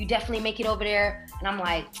clients, you definitely make it over there. And I'm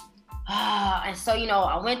like, and so, you know,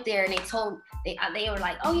 I went there, and they were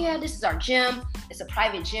like, oh yeah, this is our gym. It's a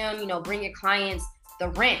private gym, you know, bring your clients. The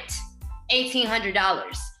rent,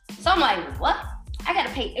 $1,800. So I'm like, what? I gotta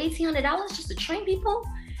pay $1,800 just to train people?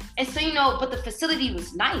 And so, you know, but the facility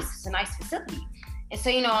was nice. It's a nice facility. And so,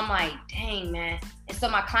 you know, I'm like, dang, man. And so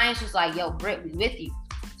my clients was like, yo, Britt, we with you.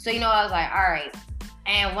 So, you know, I was like, all right.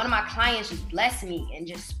 And one of my clients just blessed me and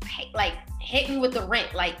just hit me with the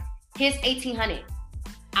rent. Like, here's $1,800.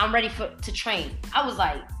 I'm ready to train. I was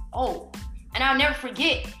like, oh. And I'll never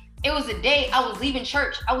forget, it was the day I was leaving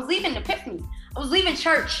church. I was leaving Epiphany. I was leaving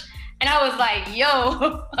church, and I was like,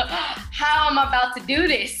 yo, how am I about to do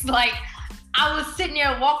this? Like, I was sitting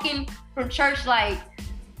there walking from church like,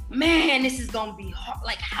 man, this is gonna be hard.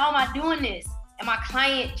 Like, how am I doing this? And my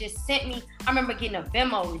client just sent me, I remember getting a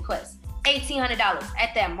Venmo request, $1,800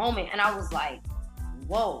 at that moment. And I was like,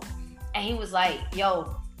 whoa. And he was like,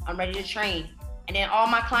 yo, I'm ready to train. And then all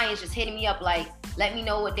my clients just hitting me up like, let me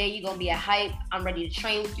know what day you're gonna be at Hype. I'm ready to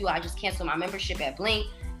train with you. I just canceled my membership at Blink.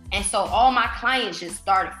 And so all my clients just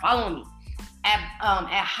started following me. At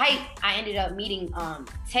Hype, I ended up meeting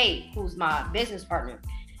Tay, who's my business partner.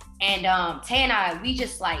 And Tay and I, we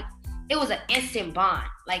just like, it was an instant bond.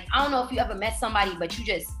 Like, I don't know if you ever met somebody, but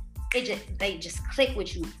they just click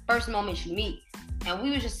with you first moment you meet. And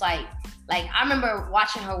we was just like I remember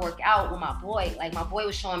watching her work out with my boy. Like, my boy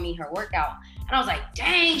was showing me her workout. And I was like,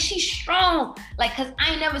 dang, she's strong. Like, cause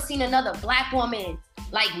I ain't never seen another Black woman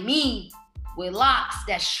like me with locks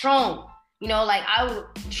that's strong. You know, like, I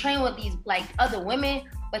would train with these like other women,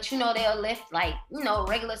 but you know, they'll lift like, you know,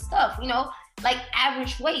 regular stuff, you know, like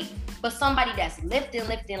average weight. But somebody that's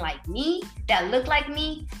lifting like me, that look like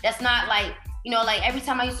me, that's not like, you know, like every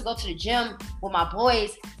time I used to go to the gym with my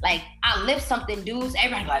boys, like I lift something, dudes,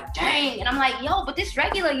 everybody like, dang. And I'm like, yo, but this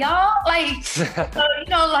regular, y'all. Like, so, you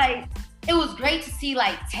know, like, it was great to see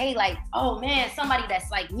like Tay, like, oh man, somebody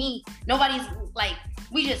that's like me. Nobody's like,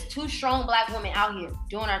 we just 2 strong Black women out here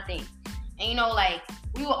doing our thing. And you know, like,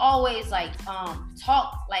 we would always like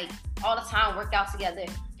talk like all the time, work out together.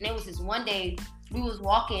 And it was this one day we was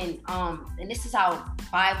walking, and this is how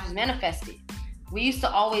vibes was manifested. We used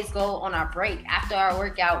to always go on our break after our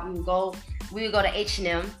workout. We would go to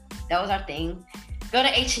H&M. That was our thing. Go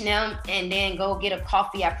to H&M and then go get a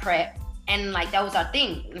coffee at Pret. And like, that was our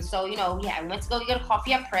thing. And so, you know, we went to go get a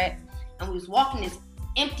coffee at Pret, and we was walking this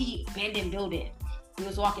empty abandoned building. We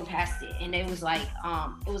was walking past it, and it was like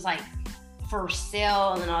for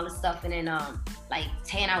sale and all this stuff. And then like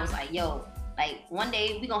Tay and I was like, yo, like one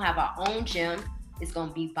day we gonna have our own gym. It's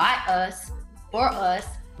gonna be by us, for us.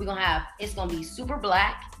 It's gonna be super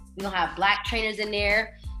Black. We're gonna have Black trainers in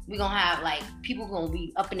there. We're gonna have like people gonna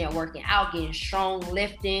be up in there working out, getting strong,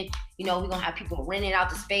 lifting. You know, we're gonna have people renting out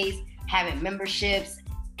the space, having memberships,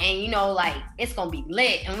 and you know, like, it's gonna be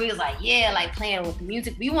lit. And we was like, yeah, like playing with the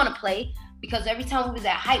music we wanna play, because every time we was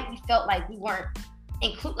at Hype, we felt like we weren't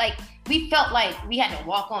include, like, we felt like we had to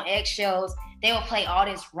walk on eggshells. They would play all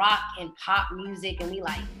this rock and pop music, and we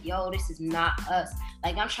like, yo, this is not us.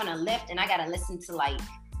 Like, I'm trying to lift, and I gotta listen to like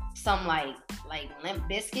some like Limp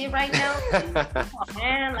Bizkit right now. Oh,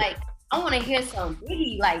 man, like, I want to hear some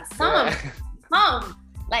Biggie, like some.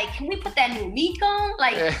 Like, can we put that new Meek on?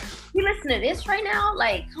 Like, you listen to this right now?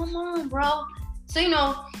 Like, come on, bro. So you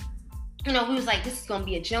know, we was like, this is gonna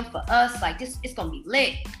be a gym for us. Like, this, it's gonna be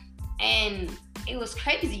lit. And it was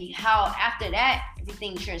crazy how after that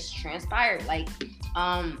everything just transpired. Like,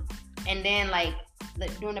 and then like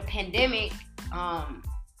during the pandemic,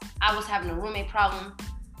 I was having a roommate problem.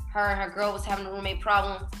 Her and her girl was having a roommate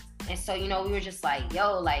problem. And so, we were just like,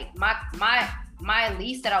 yo, like my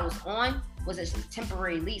lease that I was on was a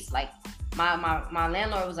temporary lease. Like my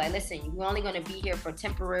landlord was like, listen, you're only gonna be here for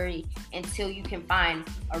temporary until you can find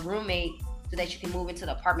a roommate so that you can move into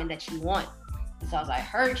the apartment that you want. And so I was like,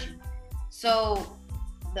 heard you. So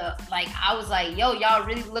I was like, yo, y'all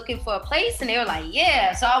really looking for a place? And they were like,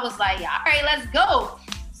 yeah. So I was like, all right, let's go.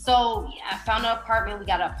 So I found an apartment. We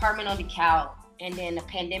got an apartment on DeKalb. And then the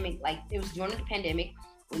pandemic, like, it was during the pandemic.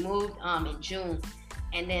 We moved in June.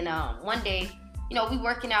 And then one day, we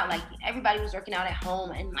working out, like everybody was working out at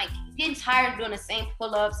home and like getting tired of doing the same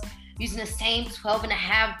pull-ups, using the same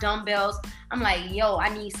 12.5 dumbbells. I'm like, yo, I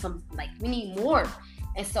need some, like, we need more.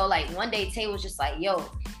 And so like one day Tay was just like, yo,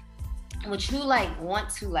 would you like want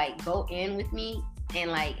to like go in with me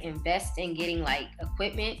and like invest in getting like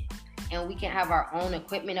equipment, and we can have our own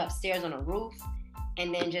equipment upstairs on the roof,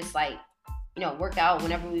 and then just like, work out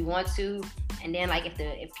whenever we want to. And then like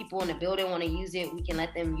if people in the building want to use it, we can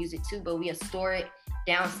let them use it too, but we'll store it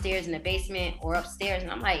downstairs in the basement or upstairs.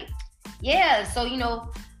 And I'm like, yeah. So,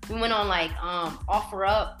 we went on like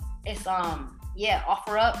OfferUp. It's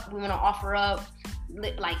OfferUp. We went on OfferUp,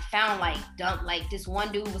 like found like this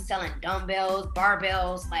one dude was selling dumbbells,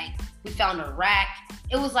 barbells. Like we found a rack.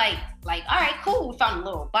 It was like, all right, cool. We found a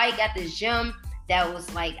little bike at this gym that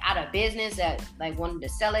was like out of business that like wanted to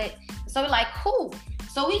sell it. So we're like, cool.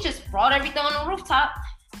 So we just brought everything on the rooftop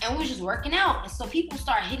and we were just working out. And so people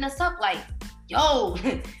started hitting us up like, yo,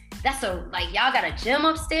 like, y'all got a gym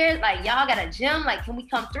upstairs? Like, y'all got a gym? Like, can we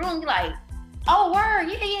come through? And be like, oh,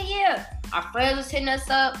 word, yeah. Our friends was hitting us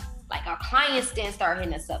up. Like, our clients then started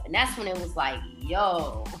hitting us up. And that's when it was like,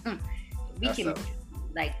 yo, we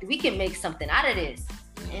can make something out of this.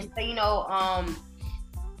 And so,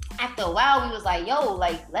 after a while, we was like, yo,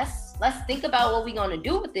 like, let's think about what we gonna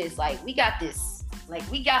do with this. Like, we got this, like,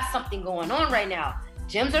 we got something going on right now.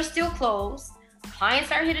 Gyms are still closed.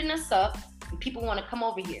 Clients are hitting us up, and people want to come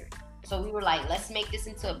over here. So we were like, let's make this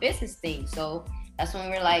into a business thing. So that's when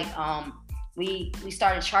we were like, we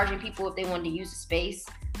started charging people if they wanted to use the space,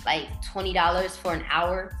 like $20 for an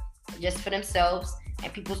hour just for themselves.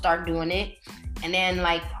 And people started doing it. And then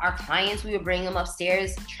like our clients, we would bring them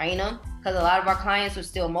upstairs, train them, because a lot of our clients were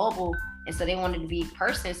still mobile, and so they wanted to be in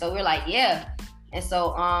person. So we're like, yeah. And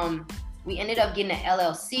so we ended up getting an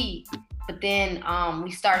LLC, but then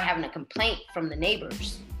we started having a complaint from the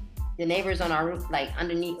neighbors. The neighbors on our roof, like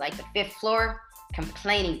underneath, like the 5th floor,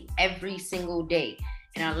 complaining every single day.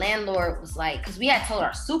 And our landlord was like, because we had told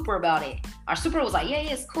our super about it. Our super was like, yeah,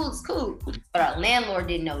 it's cool. But our landlord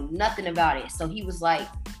didn't know nothing about it. So he was like,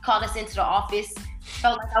 called us into the office.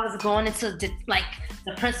 Felt like I was going into the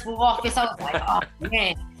principal office. I was like, oh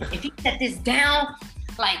man, if he set this down,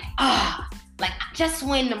 like just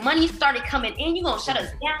when the money started coming in, you gonna shut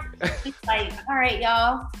us down? He's like, all right,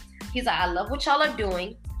 y'all. He's like, I love what y'all are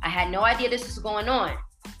doing. I had no idea this was going on,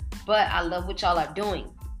 but I love what y'all are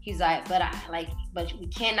doing. He's like, but we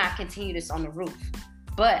cannot continue this on the roof.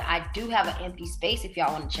 But I do have an empty space if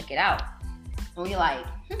y'all want to check it out. And we're like,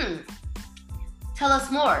 tell us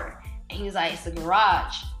more. And he was like, it's a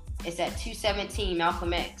garage. It's at 217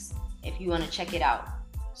 Malcolm X, if you want to check it out.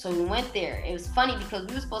 So we went there. It was funny because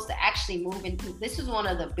we were supposed to actually move into, this was one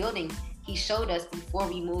of the buildings he showed us before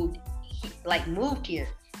we moved here,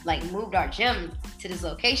 like moved our gym to this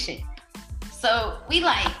location. So we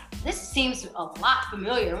like, this seems a lot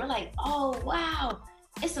familiar. We're like, oh, wow,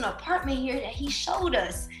 it's an apartment here that he showed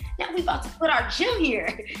us. Now we about to put our gym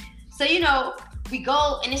here. So, we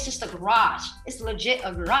go and it's just a garage. It's legit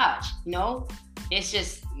a garage, It's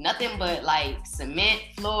just nothing but like cement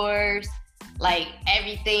floors, like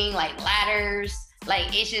everything, like ladders.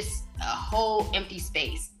 Like it's just a whole empty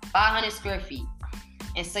space, 500 square feet.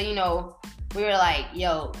 And so, we were like,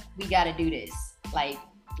 yo, we gotta do this. Like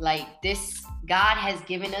this, God has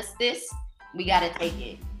given us this, we gotta take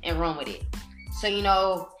it and run with it. So,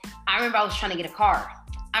 I remember I was trying to get a car.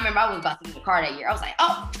 I remember I was about to get a car that year. I was like,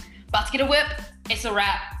 oh, about to get a whip, it's a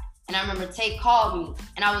wrap. And I remember Tay called me,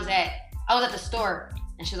 and I was at I was at the store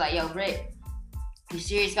and she was like, yo, Britt, you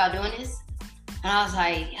serious about doing this? And I was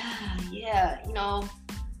like, yeah, you know.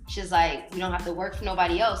 She's like, we don't have to work for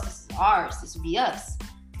nobody else. This is ours. This would be us.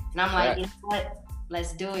 And I'm like, you know what?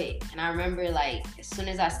 Let's do it. And I remember like, as soon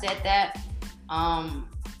as I said that,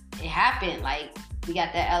 it happened. Like, we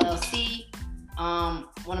got that LLC.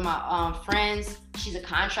 One of my friends, she's a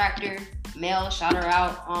contractor, Mel, shout her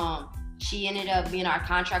out. She ended up being our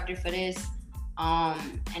contractor for this.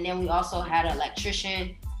 And then we also had an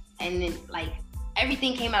electrician. And then like,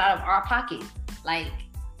 everything came out of our pocket. Like,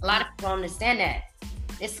 a lot of people don't understand that.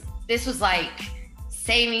 This was like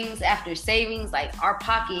savings after savings, like our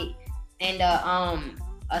pocket, and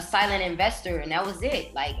a silent investor, and that was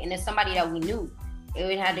it. Like, and it's somebody that we knew. It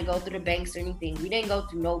didn't have to go through the banks or anything. We didn't go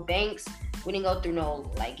through no banks. We didn't go through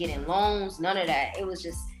no like getting loans, none of that. It was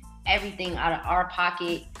just everything out of our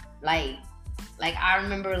pocket. Like I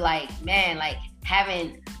remember like, man, like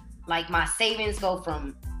having like my savings go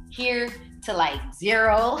from here to like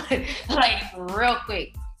zero, like real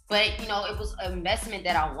quick. But, you know, it was an investment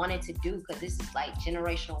that I wanted to do because this is like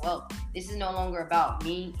generational wealth. This is no longer about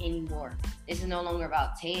me anymore. This is no longer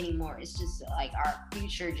about Tay anymore. It's just like our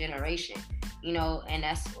future generation, you know, and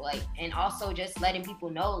that's like, and also just letting people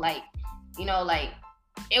know, like, you know, like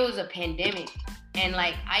it was a pandemic and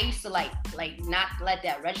like I used to like not let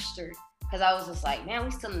that register because I was just like, man,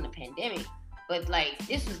 we still in the pandemic. But like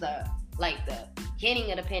this was the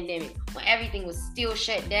beginning of the pandemic when everything was still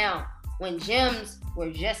shut down. When gyms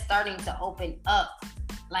were just starting to open up,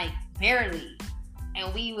 like barely.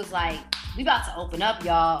 And we was like, we about to open up,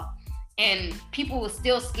 y'all. And people was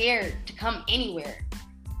still scared to come anywhere.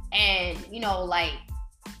 And, you know, like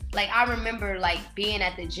I remember like being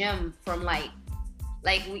at the gym from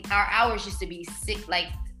our hours used to be 6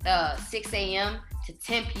 a.m. to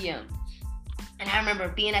 10 p.m. And I remember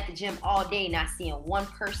being at the gym all day, not seeing one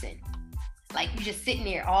person. Like you just sitting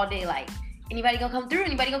there all day, like, anybody gonna come through?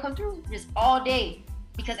 Anybody gonna come through? Just all day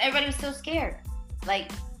because everybody was still scared.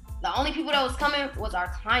 Like the only people that was coming was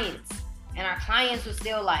our clients, and our clients was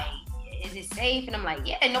still like, "Is it safe?" And I'm like,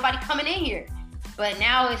 "Yeah, nobody coming in here." But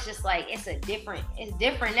now it's just like it's different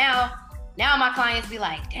now. Now my clients be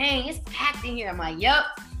like, "Dang, it's packed in here." I'm like,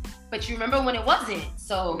 "Yup," but you remember when it wasn't?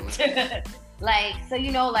 So, so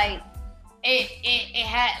you know, like it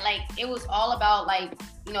had like it was all about like.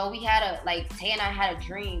 You know, we had Tay and I had a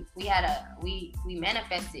dream. We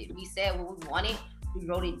manifested. We said what we wanted. We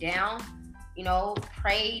wrote it down, you know,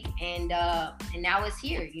 prayed, and now it's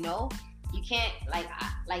here, you know. You can't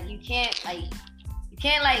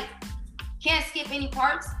skip any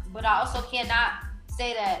parts, but I also cannot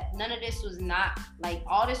say that none of this was not, like,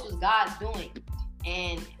 all this was God's doing.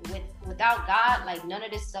 And without God, like, none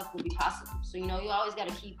of this stuff would be possible. So, you know, you always got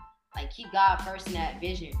to keep God first in that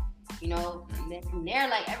vision. You know, and then from there,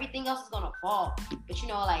 like everything else is gonna fall. But you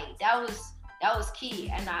know, like that was key.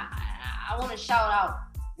 And I want to shout out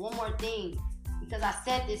one more thing because I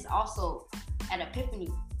said this also at Epiphany,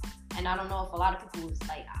 and I don't know if a lot of people was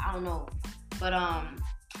like, I don't know, but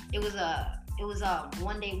it was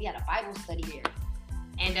one day we had a Bible study there,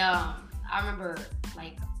 and I remember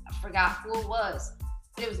like I forgot who it was,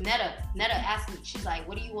 but it was Netta. Netta asked me, she's like,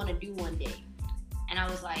 "What do you want to do one day?" And I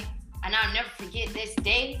was like, and I'll never forget this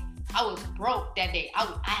day. I was broke that day.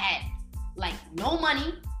 I had like no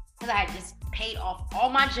money because I had just paid off all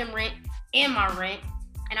my gym rent and my rent.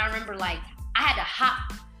 And I remember like I had to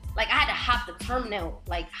hop the terminal,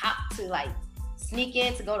 like hop to like sneak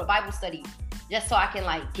in to go to Bible study just so I can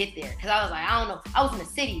like get there. Cause I was like, I don't know. I was in the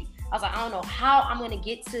city. I was like, I don't know how I'm gonna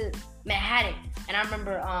get to Manhattan. And I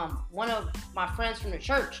remember one of my friends from the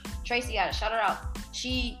church, Tracy, I gotta shout her out.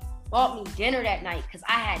 She bought me dinner that night because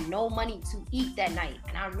I had no money to eat that night.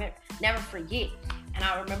 And I never forget. And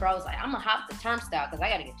I remember I was like, I'm gonna hop the turnstile because I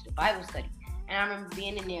gotta get to the Bible study. And I remember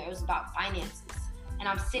being in there, it was about finances. And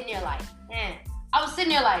I'm sitting there like,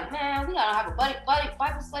 man, we gotta have a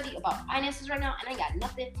Bible study about finances right now, and I ain't got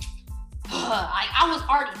nothing. I was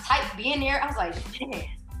already tight being there. I was like, man.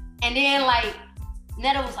 And then like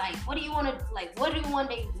Netta was like, what do you one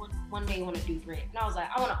day want to do, Britt? And I was like,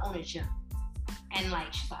 I want to own a gym. And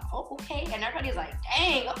like she's like, oh, okay. And everybody was like,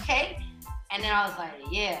 dang, okay. And then I was like,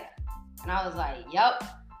 yeah. And I was like, yup,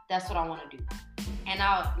 that's what I want to do. And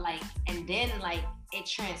then it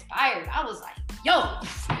transpired. I was like, yo,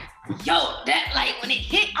 that like when it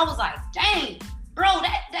hit, I was like, dang, bro,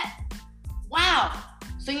 that wow.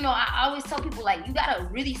 So, you know, I always tell people like, you gotta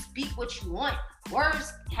really speak what you want.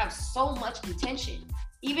 Words have so much intention.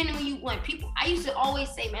 Even when people, I used to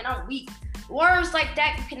always say, man, I'm weak. Words like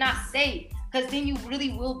that you cannot say, because then you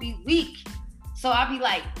really will be weak. So I'll be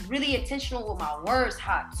like really intentional with my words,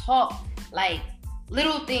 how I talk. Like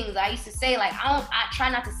little things. I used to say, like, I try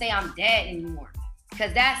not to say I'm dead anymore,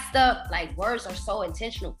 because that stuff, like, words are so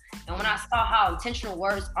intentional. And when I saw how intentional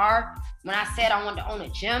words are, when I said I wanted to own a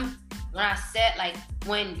gym, when I said, like,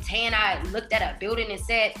 when Tay and I looked at a building and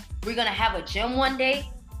said, we're gonna have a gym one day,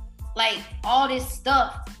 like, all this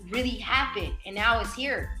stuff really happened, and now it's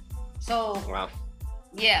here. So, wow.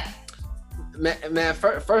 Yeah. Man,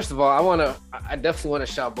 first of all, I definitely want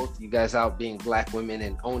to shout both of you guys out, being Black women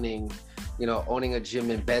and owning a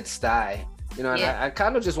gym in Bed-Stuy. And I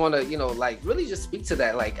kind of just want to, like, really just speak to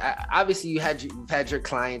that. Like, obviously you've had your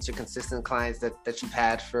clients, your consistent clients that you've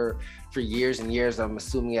had for years and years, I'm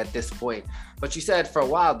assuming at this point. But you said for a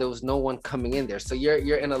while there was no one coming in there. So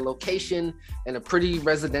you're in a location in a pretty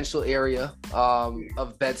residential area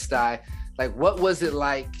of Bed-Stuy. Like, what was it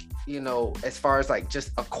like, as far as like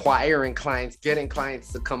just acquiring clients, getting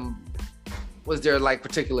clients to come? Was there like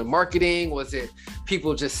particular marketing? Was it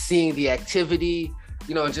people just seeing the activity?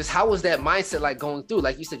 Just how was that mindset like going through?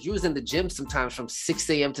 Like you said, you was in the gym sometimes from 6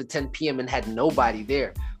 a.m. to 10 p.m. and had nobody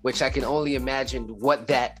there, which I can only imagine what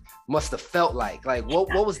that must have felt like. Like, what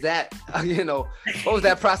was that, what was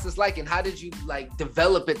that process like? And how did you like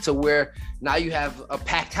develop it to where now you have a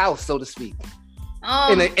packed house, so to speak?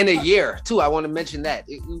 In a year too. I want to mention that,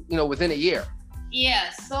 within a year.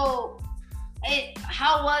 Yeah. So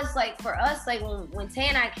how it was like for us, like when Tay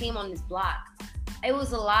and I came on this block, it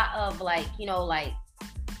was a lot of like, like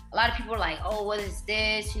a lot of people were like, oh, what is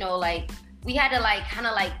this? Like we had to like kind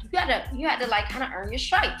of like, you had to like kind of earn your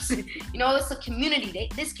stripes. It's a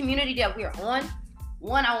community. This community that we're on,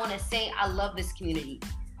 I want to say I love this community.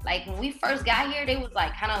 Like when we first got here, they was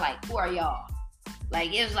like kind of like, who are y'all?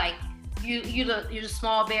 Like it was like, you're the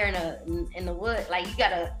small bear in the wood. Like you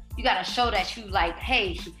gotta show that you like,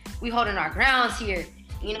 hey, we holding our grounds here.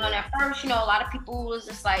 And at first, a lot of people was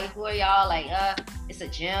just like, who are y'all? Like, it's a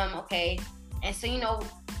gym, okay. And so,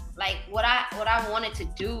 like what I wanted to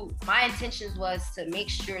do, my intentions was to make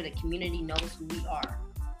sure the community knows who we are.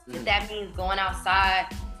 If that means going outside,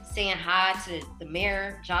 saying hi to the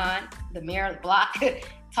mayor, John, the mayor of the block,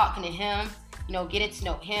 talking to him, getting to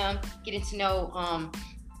know him, getting to know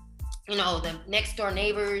the next door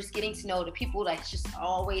neighbors, getting to know the people that's just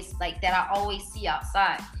always like that I always see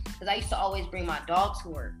outside. Because I used to always bring my dog to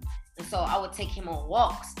work. And so I would take him on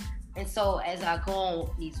walks. And so as I go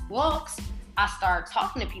on these walks, I start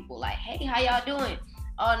talking to people like, hey, how y'all doing?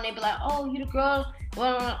 Oh, and they be like, oh, you the girl,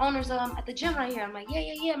 one of the owners at the gym right here. I'm like,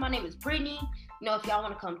 yeah. My name is Brittany. If y'all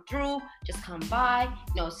want to come through, just come by.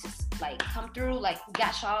 It's just like come through. Like we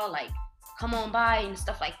got y'all. Like come on by and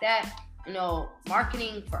stuff like that.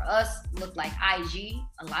 Marketing for us looked like IG,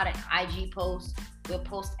 a lot of IG posts. We'll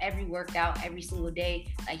post every workout every single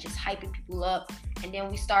day, like just hyping people up. And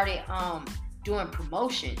then we started doing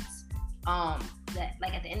promotions. That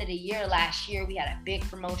like at the end of the year last year, we had a big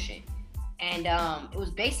promotion, and it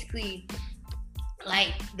was basically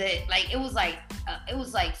like it was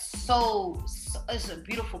a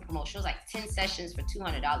beautiful promotion. It was like 10 sessions for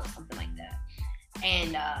 $200, something like that.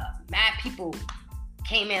 And mad people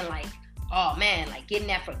came in like, oh man, like getting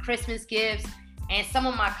that for Christmas gifts. And some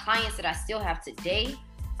of my clients that I still have today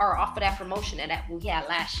are off of that promotion that we had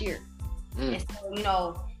last year. And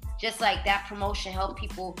so, just like that promotion helped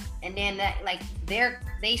people. And then that like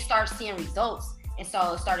they start seeing results. And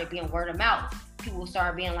so it started being word of mouth. People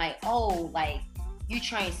started being like, oh, like you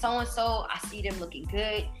train so-and-so, I see them looking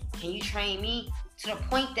good. Can you train me? To the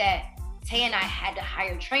point that Tay and I had to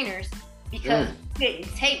hire trainers because we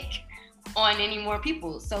couldn't take on any more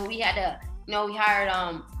people. So we had to, we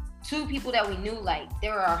hired 2 people that we knew, like they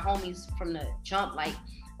were our homies from the jump. Like,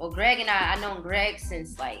 well, Greg and I known Greg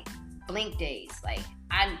since like Blink days. Like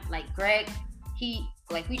Greg,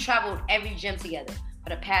 we traveled every gym together. For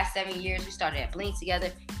the past 7 years, we started at Blink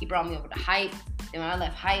together. He brought me over to Hype. Then when I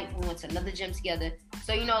left Hype, we went to another gym together.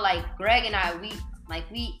 So, like Greg and I,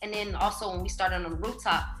 and then also when we started on the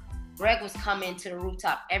rooftop, Greg was coming to the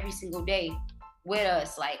rooftop every single day with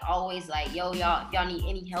us, like always like, yo, y'all, if y'all need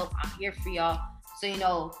any help, I'm here for y'all.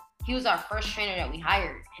 So, he was our first trainer that we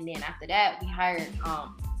hired. And then after that, we hired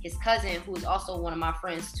his cousin, who was also one of my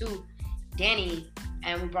friends too, Danny,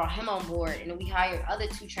 and we brought him on board. And then we hired other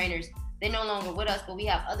 2 trainers. They're no longer with us, but we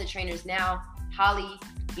have other trainers now. Holly,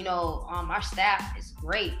 our staff is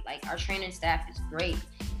great. Like our training staff is great.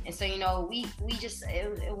 And so, we just,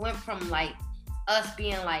 it went from like us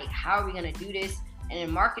being like, how are we gonna do this? And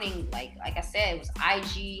in marketing, like I said, it was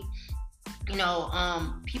IG.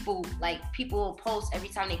 People will post every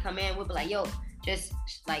time they come in. We'll be like, yo, just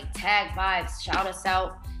like tag vibes, shout us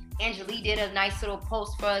out. Angelique did a nice little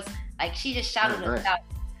post for us. Like she just shouted us out.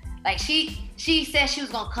 Like she said she was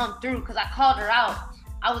gonna come through because I called her out.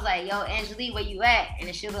 I I was like, yo, Angelique, where you at? And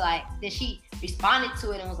then she was like, then she responded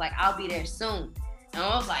to it and was like, I'll be there soon. And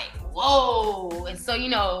I was like, whoa. And so, you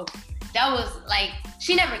know, that was like,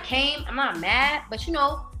 she never came. I'm not mad, but you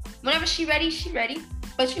know, whenever she ready, she ready.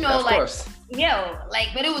 But you know, of like, course. yeah, like,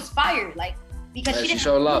 but it was fire, like, because Yeah, she didn't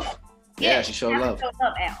showed love. Yeah, she showed love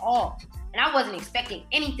at all. And I wasn't expecting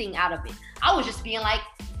anything out of it. I was just being like,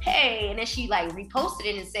 hey, and then she like reposted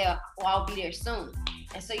it and said, well, I'll be there soon.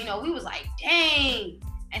 And so, you know, we was like, dang.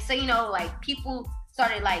 And so, you know, like people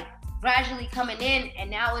started like gradually coming in, and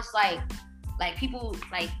now it's like people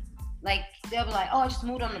like they'll be like, oh, I just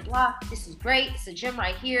moved on the block. This is great. It's a gym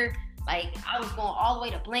right here. Like I was going all the way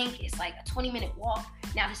to Blink. It's like a 20-minute walk.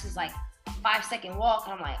 Now this is like a 5-second walk.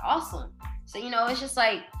 And I'm like, awesome. So, you know, it's just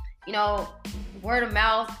like, you know, word of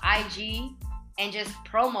mouth, IG, and just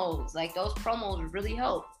promos. Like those promos really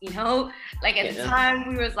help, you know? Like at the time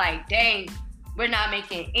we was like, dang, we're not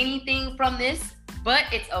making anything from this, but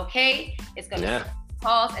it's okay. It's gonna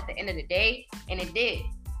pause at the end of the day. And it did.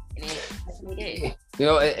 And it definitely did. You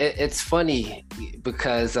know, it's funny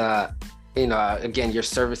because you know, again, you're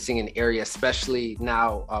servicing an area, especially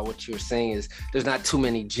now, what you're saying is there's not too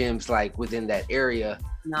many gyms like within that area.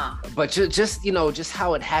 No. But just, you know, just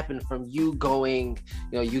how it happened from you going,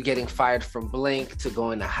 you know, you getting fired from Blink to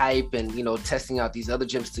going to Hype and, you know, testing out these other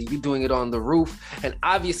gyms to you doing it on the roof. And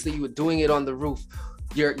obviously you were doing it on the roof.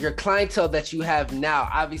 Your clientele that you have now,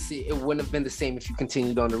 obviously it wouldn't have been the same if you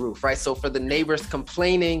continued on the roof, right? So for the neighbors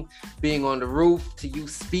complaining, being on the roof, to you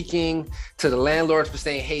speaking to the landlords for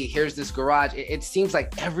saying, hey, here's this garage, it seems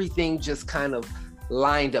like everything just kind of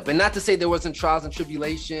lined up. And not to say there wasn't trials and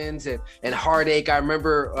tribulations and heartache. I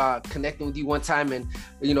remember connecting with you one time, and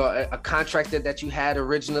you know, a contractor that you had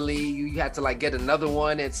originally, you had to like get another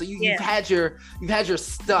one, and so you've had your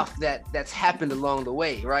stuff that's happened along the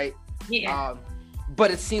way, right? Yeah. But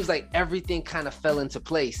it seems like everything kind of fell into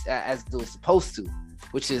place as it was supposed to,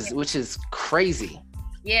 which is crazy.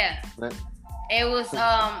 Yeah. Right? It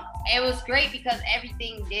was great because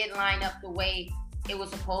everything did line up the way it was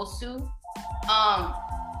supposed to.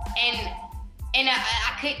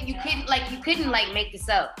 You couldn't make this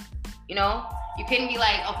up, you know? You couldn't be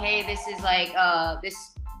like, okay, this is like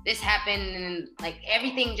this happened, and like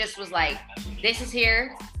everything just was like, this is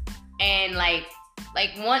here, and like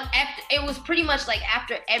one after, it was pretty much like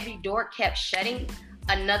after every door kept shutting,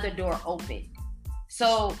 another door opened.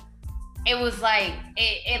 So it was like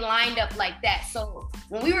it lined up like that. So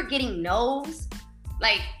when we were getting no's,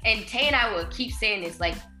 like, and Tay and I would keep saying this,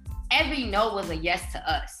 like every no was a yes to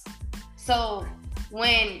us. So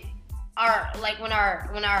when our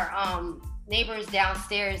neighbors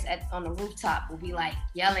downstairs on the rooftop will be like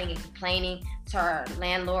yelling and complaining to our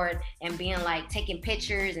landlord and being like taking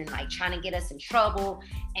pictures and like trying to get us in trouble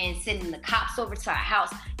and sending the cops over to our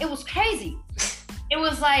house. It was crazy. It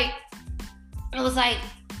was like,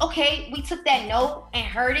 okay, we took that note and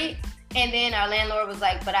heard it. And then our landlord was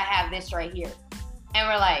like, but I have this right here. And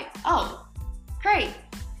we're like, oh, great.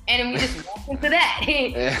 And then we just walked into that.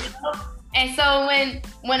 You know? And so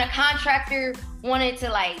when a contractor wanted to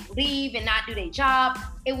like leave and not do their job,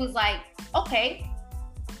 it was like, okay,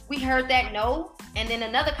 we heard that no, and then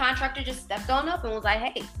another contractor just stepped on up and was like,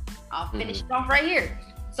 hey, I'll finish it off right here.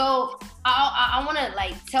 So I want to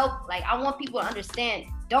I want people to understand,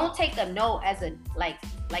 don't take a no as a like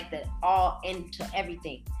the all into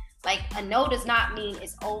everything. Like a no does not mean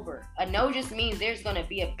it's over. A no just means there's gonna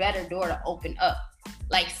be a better door to open up.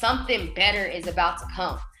 Like something better is about to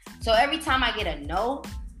come. So every time I get a no,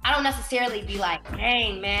 I don't necessarily be like,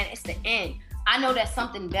 dang, man, it's the end. I know that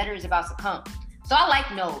something better is about to come. So I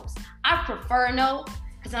like no's. I prefer a no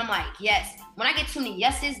because I'm like, yes. When I get too many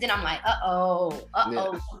yeses, then I'm like,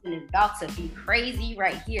 something is about to be crazy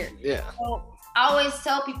right here. Yeah. So I always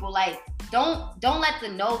tell people, like, don't let the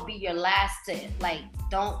no be your last to, like,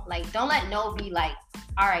 don't let no be like,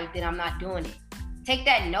 all right, then I'm not doing it. Take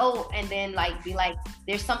that no and then like be like,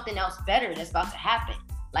 there's something else better that's about to happen.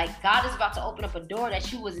 Like God is about to open up a door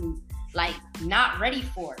that you wasn't like not ready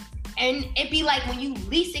for. And it be like when you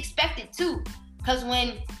least expect it too. Cause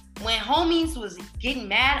when homies was getting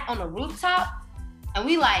mad on the rooftop and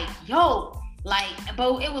we like, yo, like,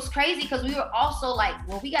 but it was crazy because we were also like,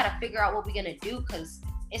 well, we got to figure out what we're going to do because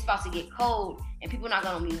it's about to get cold and people not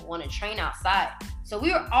going to want to train outside. So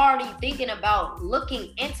we were already thinking about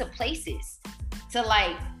looking into places to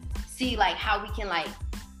like see like how we can like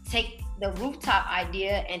take the rooftop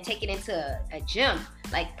idea and take it into a gym,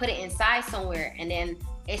 like put it inside somewhere. And then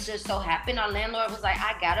it's just so happened our landlord was like,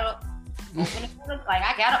 I got an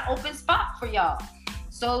open spot for y'all.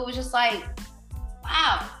 So it was just like,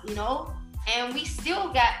 wow, you know, and we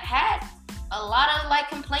still had a lot of like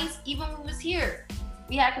complaints even when we was here.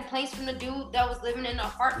 We had complaints from the dude that was living in an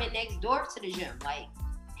apartment next door to the gym, like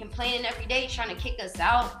complaining every day, trying to kick us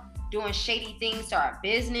out, doing shady things to our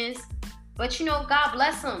business. But you know, God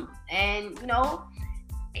bless him, and you know,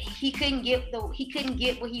 he couldn't get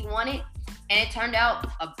what he wanted, and it turned out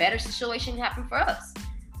a better situation happened for us.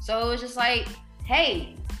 So it was just like,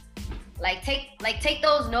 hey, take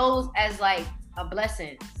those no's as like a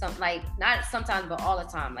blessing. Like not sometimes, but all the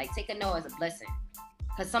time. Like take a no as a blessing,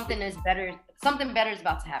 because something better is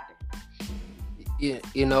about to happen.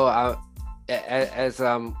 You know, as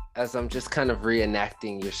I'm just kind of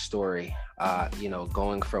reenacting your story, you know,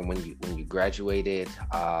 going from when you graduated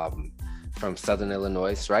from Southern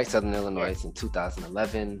Illinois, right? Southern Illinois in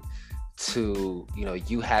 2011 to, you know,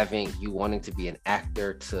 you wanting to be an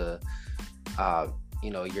actor to, you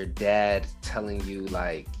know, your dad telling you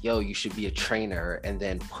like, yo, you should be a trainer, and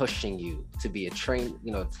then pushing you to be a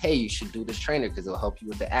you know, hey, you should do this trainer because it'll help you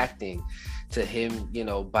with the acting, to him, you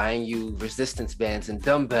know, buying you resistance bands and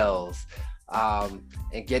dumbbells,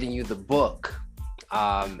 and getting you the book,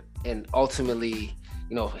 and ultimately,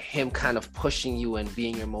 you know, him kind of pushing you and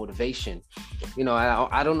being your motivation. You know,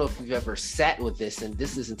 I don't know if you've ever sat with this, and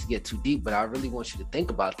this isn't to get too deep, but I really want you to think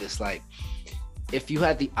about this. Like, if you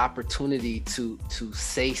had the opportunity to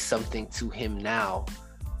say something to him now,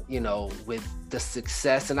 you know, with the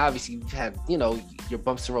success, and obviously you've had, you know, your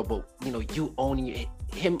bumps and road, but you know, you owning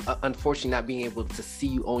him, unfortunately not being able to see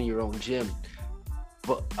you own your own gym,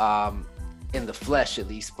 but in the flesh at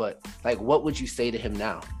least, but like, what would you say to him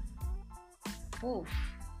now? Ooh,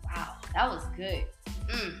 wow, that was good.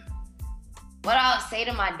 What I would say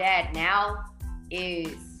to my dad now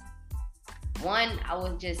is, one, I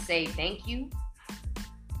would just say thank you.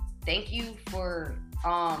 Thank you for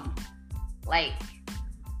like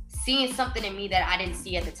seeing something in me that I didn't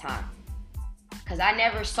see at the time. Cause I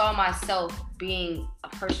never saw myself being a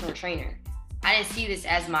personal trainer. I didn't see this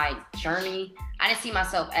as my journey. I didn't see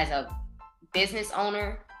myself as a business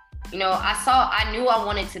owner. You know, I knew I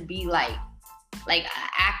wanted to be like an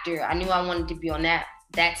actor. I knew I wanted to be on that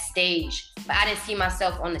stage, but I didn't see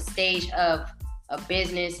myself on the stage of a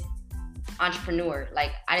business entrepreneur.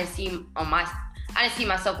 Like I didn't see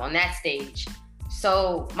myself on that stage.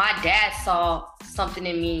 So my dad saw something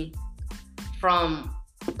in me from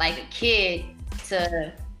like a kid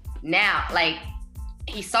to now. Like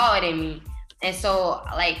he saw it in me. And so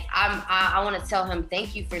like I want to tell him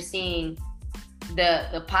thank you for seeing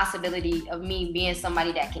the possibility of me being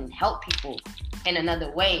somebody that can help people in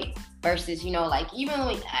another way, versus, you know, like even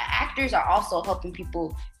when actors are also helping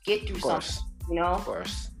people get through something, you know? Of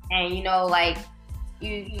course. And you know, like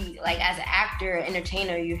you like as an actor,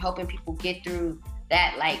 entertainer, you're helping people get through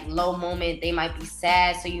that like low moment. They might be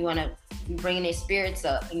sad, so you bringing their spirits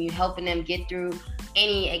up, and you helping them get through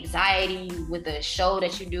any anxiety with the show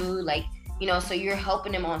that you do, like, you know, so you're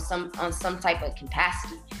helping them on some type of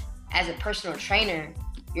capacity. As a personal trainer,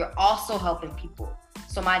 you're also helping people.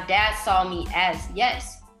 So my dad saw me as,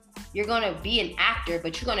 yes, you're gonna be an actor,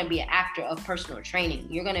 but you're gonna be an actor of personal training.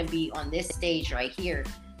 You're gonna be on this stage right here,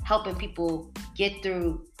 helping people get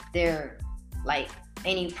through their, like,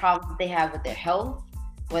 any problems they have with their health,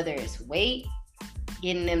 whether it's weight,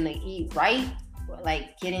 getting them to eat right,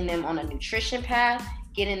 like getting them on a nutrition path,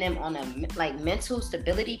 getting them on a like mental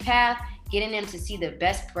stability path, getting them to see the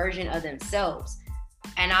best version of themselves.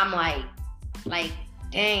 And I'm like,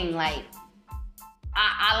 dang, like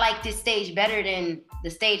I like this stage better than the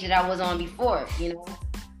stage that I was on before, you know?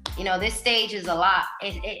 You know, this stage is a lot,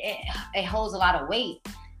 it holds a lot of weight.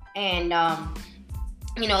 And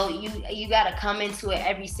you know, you gotta come into it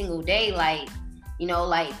every single day, like, you know,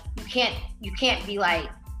 like you can't be like,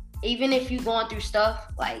 even if you're going through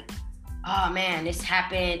stuff like, oh man, this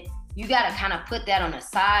happened, you gotta kind of put that on the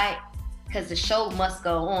side, because the show must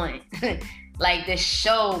go on. Like the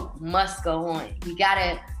show must go on. You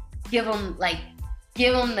gotta give them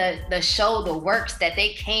the show, the works that they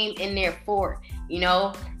came in there for, you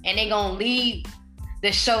know, and they gonna leave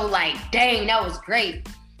the show like, dang, that was great.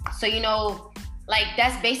 So, you know, like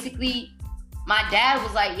that's basically, my dad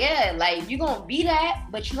was like, yeah, like you're gonna be that,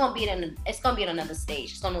 but you're gonna be it's gonna be at another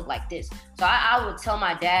stage. It's gonna look like this. So I would tell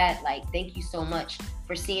my dad, like, thank you so much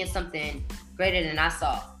for seeing something greater than I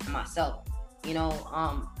saw in myself, you know,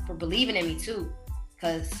 for believing in me too.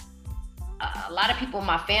 Cause a lot of people in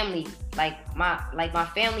my family, my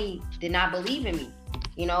family did not believe in me,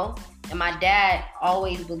 you know? And my dad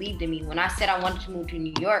always believed in me. When I said I wanted to move to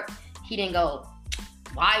New York, he didn't go,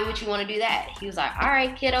 why would you want to do that? He was like, all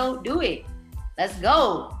right, kiddo, do it. Let's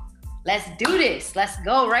go. Let's do this. Let's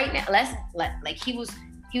go right now. Like he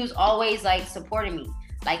was always like supporting me.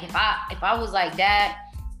 Like if I was like, Dad,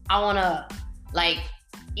 I want to like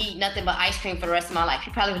eat nothing but ice cream for the rest of my life.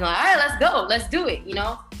 He probably was like, all right, let's go, let's do it, you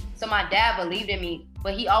know? So my dad believed in me,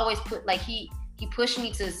 but he always he pushed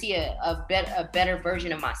me to see a better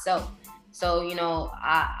version of myself. So, you know,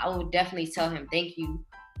 I would definitely tell him thank you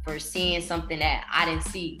for seeing something that I didn't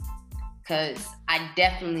see. Cause I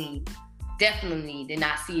definitely did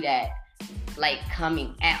not see that like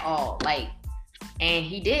coming at all. Like, and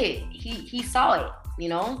he did. He saw it, you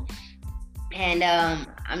know? And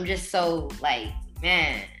I'm just so like,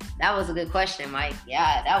 man, that was a good question, Mike.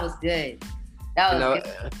 Yeah, that was good. That was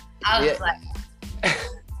good. I was like,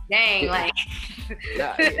 dang, like.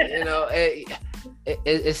 Yeah, you know,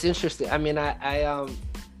 it's interesting. I mean, I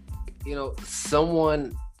you know,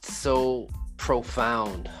 someone so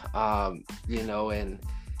profound, you know, and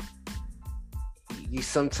you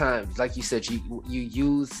sometimes, like you said, you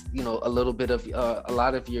use, you know, a little bit of a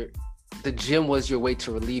lot of the gym was your way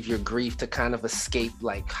to relieve your grief, to kind of escape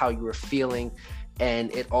like how you were feeling,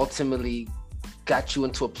 and it ultimately got you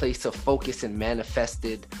into a place of focus and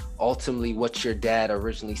manifested ultimately what your dad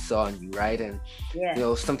originally saw in you, right? And you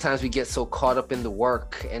know, sometimes we get so caught up in the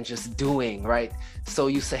work and just doing, right? So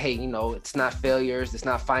you say, hey, you know, it's not failures, it's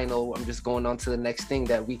not final, I'm just going on to the next thing,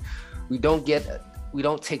 that we don't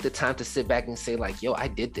take the time to sit back and say like, yo, I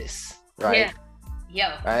did this, right?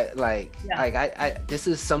 Yeah. Right? Like I this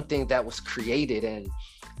is something that was created, and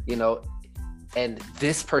you know, and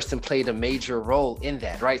this person played a major role in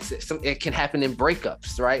that, right? So it can happen in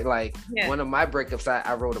breakups, right? Like one of my breakups,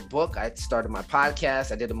 I wrote a book, I started my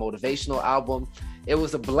podcast, I did a motivational album. It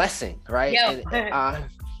was a blessing, right?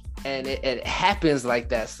 And it happens like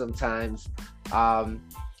that sometimes.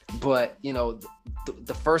 But you know,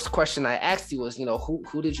 the first question I asked you was, you know,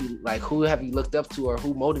 who did you like, who have you looked up to, or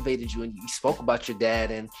who motivated you? And you spoke about your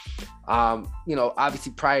dad, and you know,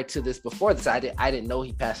 obviously prior to this, before this, I didn't know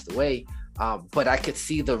he passed away. But I could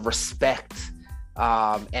see the respect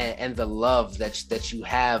and the love that you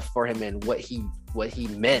have for him, and what he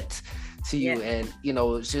meant to you. And you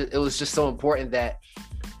know, it was just so important that,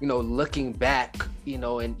 you know, looking back, you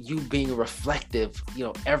know, and you being reflective, you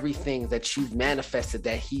know, everything that you've manifested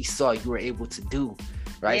that he saw you were able to do,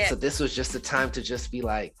 right? So this was just a time to just be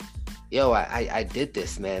like, yo, I did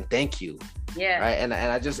this, man, thank you. Right. And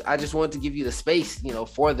I just wanted to give you the space, you know,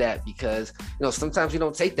 for that, because, you know, sometimes we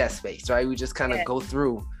don't take that space, right? We just kind of go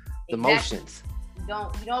through the motions. You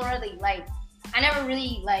don't really like, I never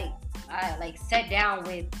really I sat down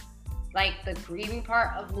with like the grieving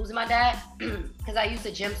part of losing my dad, because I used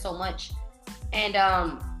the gym so much. And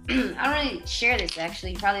I don't really share this,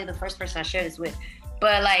 actually, probably the first person I share this with,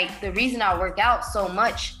 but like the reason I work out so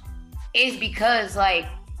much is because like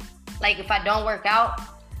if I don't work out,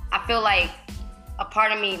 I feel like a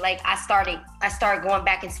part of me, like I started going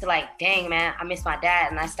back into like, dang man, I miss my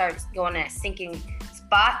dad, and I started going in that sinking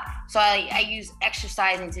spot. So I use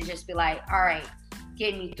exercising to just be like, all right,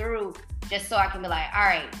 get me through, just so I can be like, all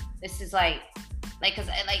right, this is like cause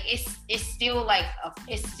like it's still like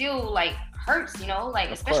hurts, you know,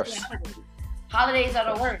 like especially holidays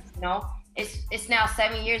are the worst, you know. It's now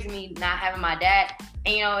 7 years of me not having my dad,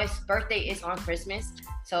 and you know, his birthday is on Christmas.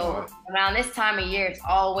 So around this time of year, it's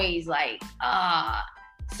always like,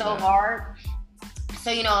 so hard. So,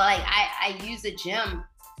 you know, like I use the gym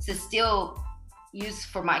to still use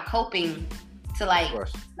for my coping, to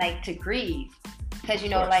like to grieve. Cause you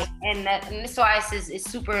know, like, and that's why it's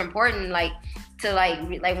super important, like to like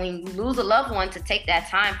when you lose a loved one, to take that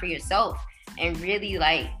time for yourself and really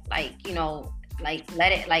like, you know, like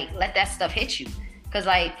let that stuff hit you. Cause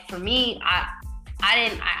like for me, I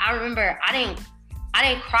remember I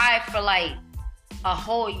didn't cry for like a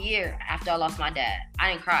whole year after I lost my dad.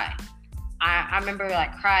 I didn't cry. I remember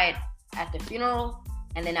like cried at the funeral,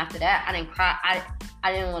 and then after that I didn't cry.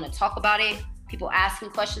 I didn't want to talk about it. People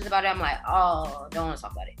asking questions about it, I'm like, oh, don't want to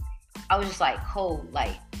talk about it. I was just like cold,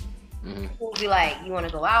 like people would be like, you want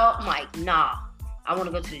to go out? I'm like, nah, I want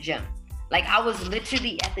to go to the gym. Like I was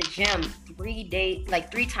literally at the gym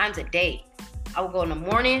 3 times a day. I would go in the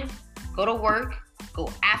morning, go to work, go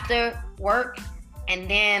after work, and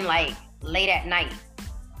then like late at night,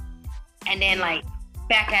 and then like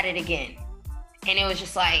back at it again. And it was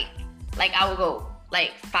just like I would go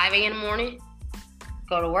like 5 a.m. in the morning,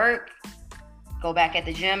 go to work, go back at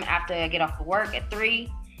the gym after I get off of work at 3,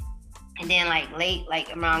 and then like late,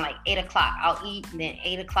 like around like 8 o'clock, I'll eat, and then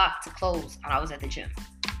 8 o'clock to close, and I was at the gym.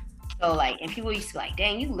 So like, and people used to be like,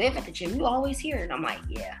 dang, you live at the gym, you always here. And I'm like,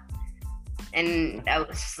 yeah. And that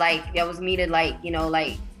was me to like, you know,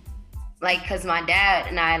 like cause my dad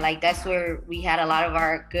and I, like, that's where we had a lot of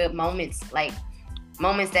our good moments, like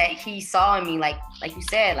moments that he saw in me, like you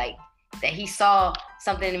said, like that he saw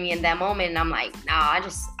something to me in that moment, and I'm like, nah, I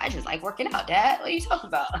just like working out, Dad. What are you talking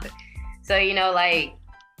about? So, you know, like,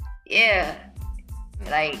 yeah,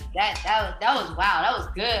 like that was wow. That was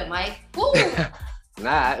good, Mike. Woo.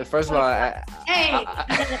 Nah, first of all, Hey.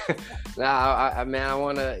 Man, I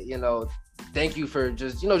want to, you know, thank you for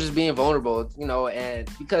just, you know, just being vulnerable, you know, and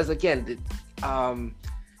because again,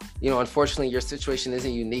 you know, unfortunately, your situation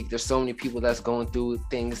isn't unique. There's so many people that's going through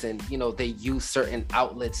things, and you know, they use certain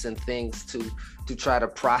outlets and things to try to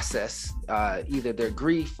process either their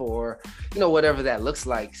grief or, you know, whatever that looks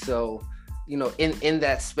like. So, you know, in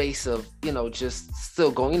that space of, you know, just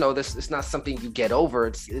still going, you know, this, it's not something you get over.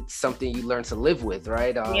 It's something you learn to live with,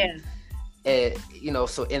 right? Yeah. And, you know,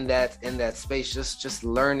 so in that space, just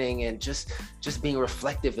learning and just being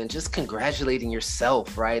reflective and just congratulating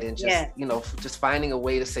yourself, right? And just, you know, just finding a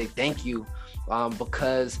way to say thank you,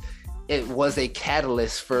 because it was a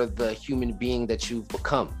catalyst for the human being that you've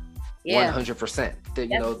become. 100%.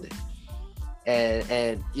 You know,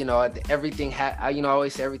 and you know, everything you know, I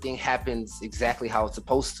always say everything happens exactly how it's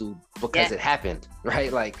supposed to because it happened,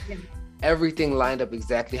 right? Like everything lined up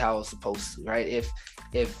exactly how it's supposed to, right?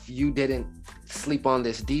 If you didn't sleep on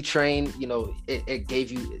this D train, you know, it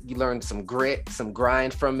gave you learned some grit, some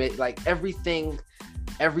grind from it. Like everything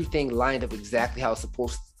lined up exactly how it's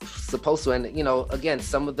supposed to. And, you know, again,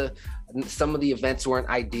 some of the events weren't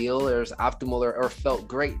ideal or as optimal or felt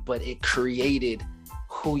great, but it created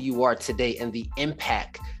who you are today and the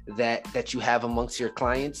impact that you have amongst your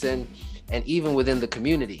clients and even within the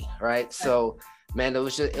community, right? So, man, it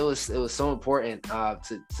was so important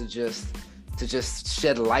to just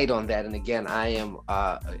shed light on that. And again, I am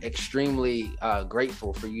extremely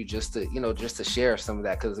grateful for you just to share some of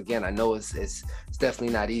that, because again, I know it's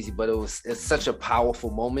definitely not easy, but it's such a powerful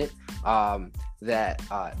moment that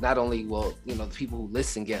not only will, you know, the people who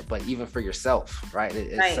listen get, but even for yourself, right?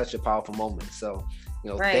 It's such a powerful moment. So, you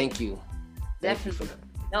know, thank you. Definitely. For that.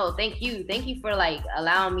 No, thank you for like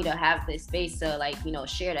allowing me to have this space to like, you know,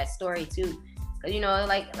 share that story too. Cause, you know,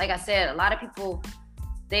 like I said, a lot of people,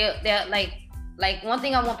 they're like one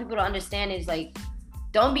thing I want people to understand is like,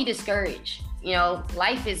 don't be discouraged. You know,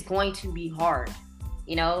 life is going to be hard.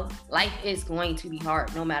 You know, life is going to be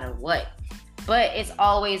hard no matter what. But it's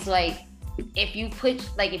always like, if you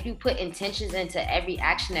put intentions into every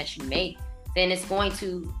action that you make, then it's going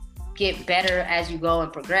to get better as you go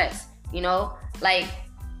and progress. You know, like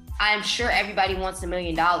I'm sure everybody wants $1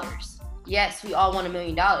 million. Yes, we all want $1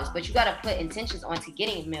 million, but you got to put intentions onto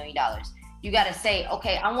getting $1 million. You got to say,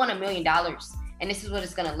 okay, I want $1 million, and this is what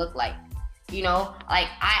it's gonna look like. You know, like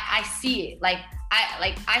I see it. Like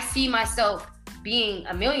I see myself being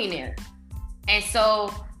a millionaire, and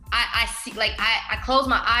so I see, like I close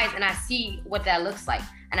my eyes and I see what that looks like,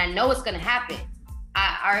 and I know it's gonna happen.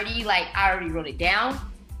 I already wrote it down.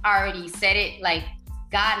 I already said it. Like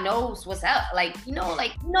God knows what's up. Like you know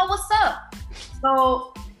what's up.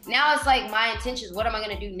 So now it's like my intentions. What am I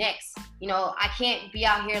gonna do next? You know, I can't be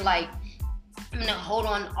out here like I'm gonna hold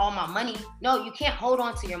on all my money. No, you can't hold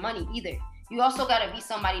on to your money either. You also gotta be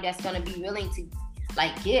somebody that's gonna be willing to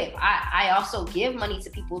like give. I also give money to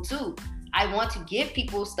people too. I want to give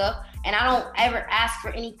people stuff, and I don't ever ask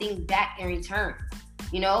for anything back in return.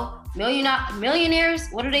 You know, millionaires,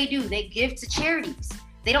 what do? They give to charities.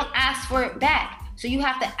 They don't ask for it back. So you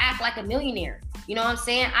have to act like a millionaire. You know what I'm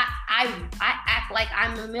saying? I act like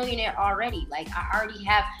I'm a millionaire already. Like I already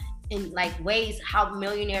have in like ways how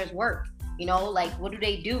millionaires work. You know, like what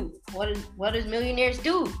do? What does millionaires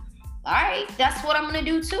do? All right, that's what I'm gonna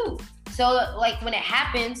do too. So like when it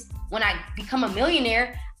happens, when I become a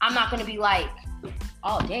millionaire, I'm not gonna be like,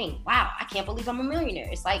 oh dang, wow, I can't believe I'm a millionaire.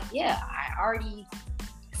 It's like, yeah, I already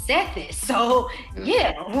said this. So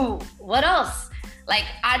yeah, what else? Like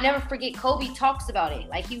I never forget Kobe talks about it.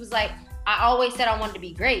 Like he was like, I always said I wanted to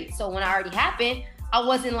be great. So when I already happened, I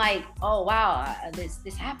wasn't like, oh wow,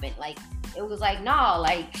 this happened. Like it was like, nah,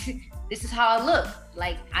 like this is how I look.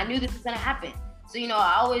 Like I knew this was gonna happen. So you know,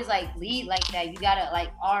 I always like lead like that. You gotta like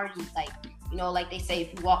already like, you know, like they say,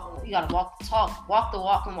 if you walk, you gotta walk the talk, walk the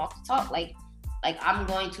walk and walk the talk. Like I'm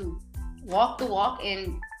going to walk the walk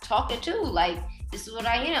and talk it too. Like this is what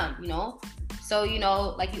I am, you know. So you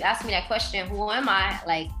know, like you asked me that question, who am I?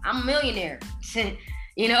 Like I'm a millionaire.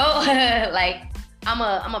 You know, like I'm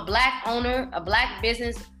a black owner, a black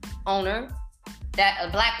business owner, a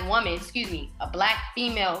black woman, a black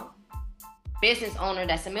female business owner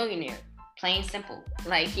that's a millionaire. Plain simple.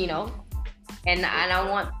 Like, you know, and I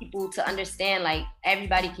want people to understand like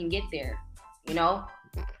everybody can get there, you know.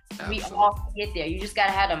 Absolutely. We all can get there. You just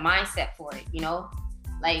gotta have a mindset for it, you know.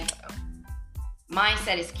 Like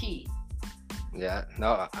mindset is key. Yeah,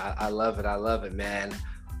 no, I love it. I love it, man.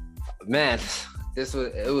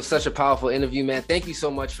 It was such a powerful interview, man. Thank you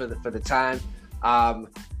so much for the time.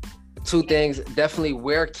 Two things, definitely.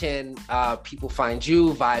 Where can people find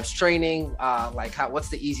you? Vibes Training. What's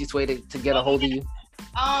the easiest way to get a hold of you?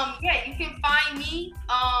 Yeah, you can find me.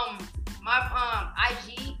 My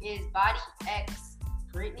IG is BodyX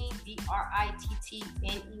Brittany, BRITTNEY.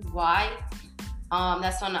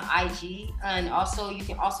 That's on the IG, and also you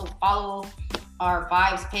can also follow our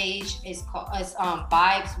Vibes page. It's called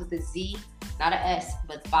Vibes with a Z, not a S,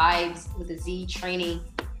 but Vibes with a Z Training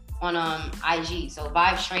on IG. So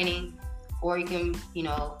Vibes Training, or you can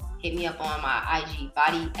hit me up on my IG,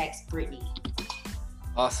 BodyX Brittany.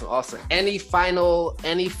 Awesome. Any final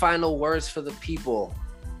words for the people?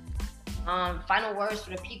 Final words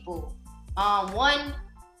for the people. One,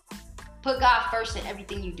 put God first in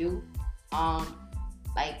everything you do.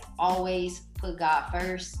 Always put God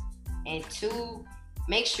first. And two,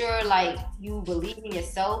 make sure you believe in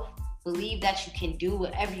yourself. Believe that you can do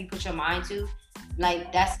whatever you put your mind to.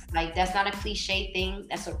 That's not a cliche thing.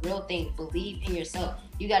 That's a real thing. Believe in yourself.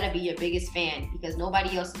 You gotta be your biggest fan, because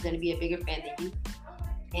nobody else is gonna be a bigger fan than you.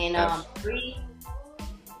 And three,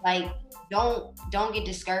 don't get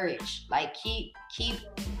discouraged. Keep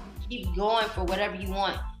going for whatever you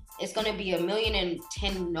want. It's gonna be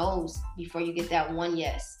 1,000,010 no's before you get that one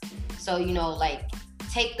yes. So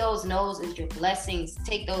take those no's as your blessings.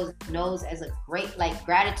 Take those no's as a great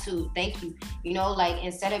gratitude. Thank you.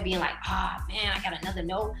 Instead of being man, I got another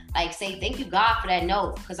no. Say thank you God for that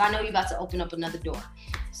no, because I know you're about to open up another door.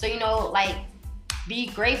 So be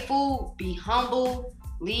grateful, be humble.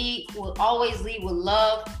 Always lead with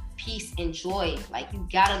love, peace, and joy. You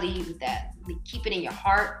gotta lead with that. Keep it in your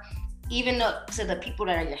heart. Even to the people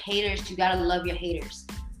that are your haters, you gotta love your haters.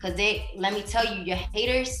 Because let me tell you, your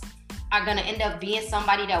haters are gonna end up being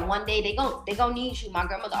somebody that one day they gonna need you. My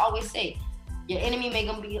grandmother always say, your enemy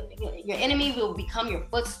will become your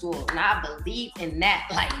footstool. And I believe in that.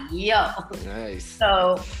 Nice.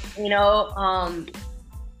 So,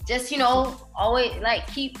 just always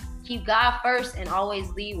keep God first, and always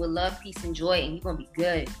lead with love, peace, and joy, and you're gonna be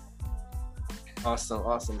good.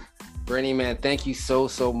 Awesome. Brittany, man, thank you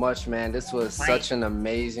so much, man. This was such an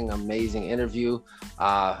amazing interview.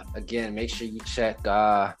 Again, make sure you check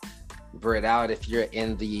Britt out if you're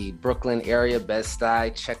in the Brooklyn area,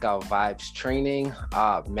 Bed-Stuy. Check out Vibes Training.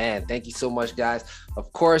 Man, thank you so much, guys.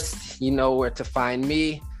 Of course, you know where to find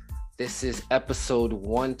me. This is episode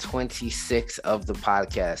 126 of the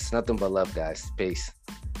podcast. Nothing but love, guys. Peace.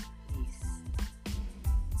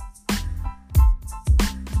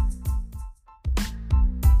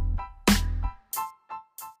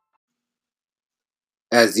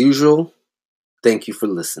 As usual, thank you for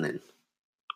listening.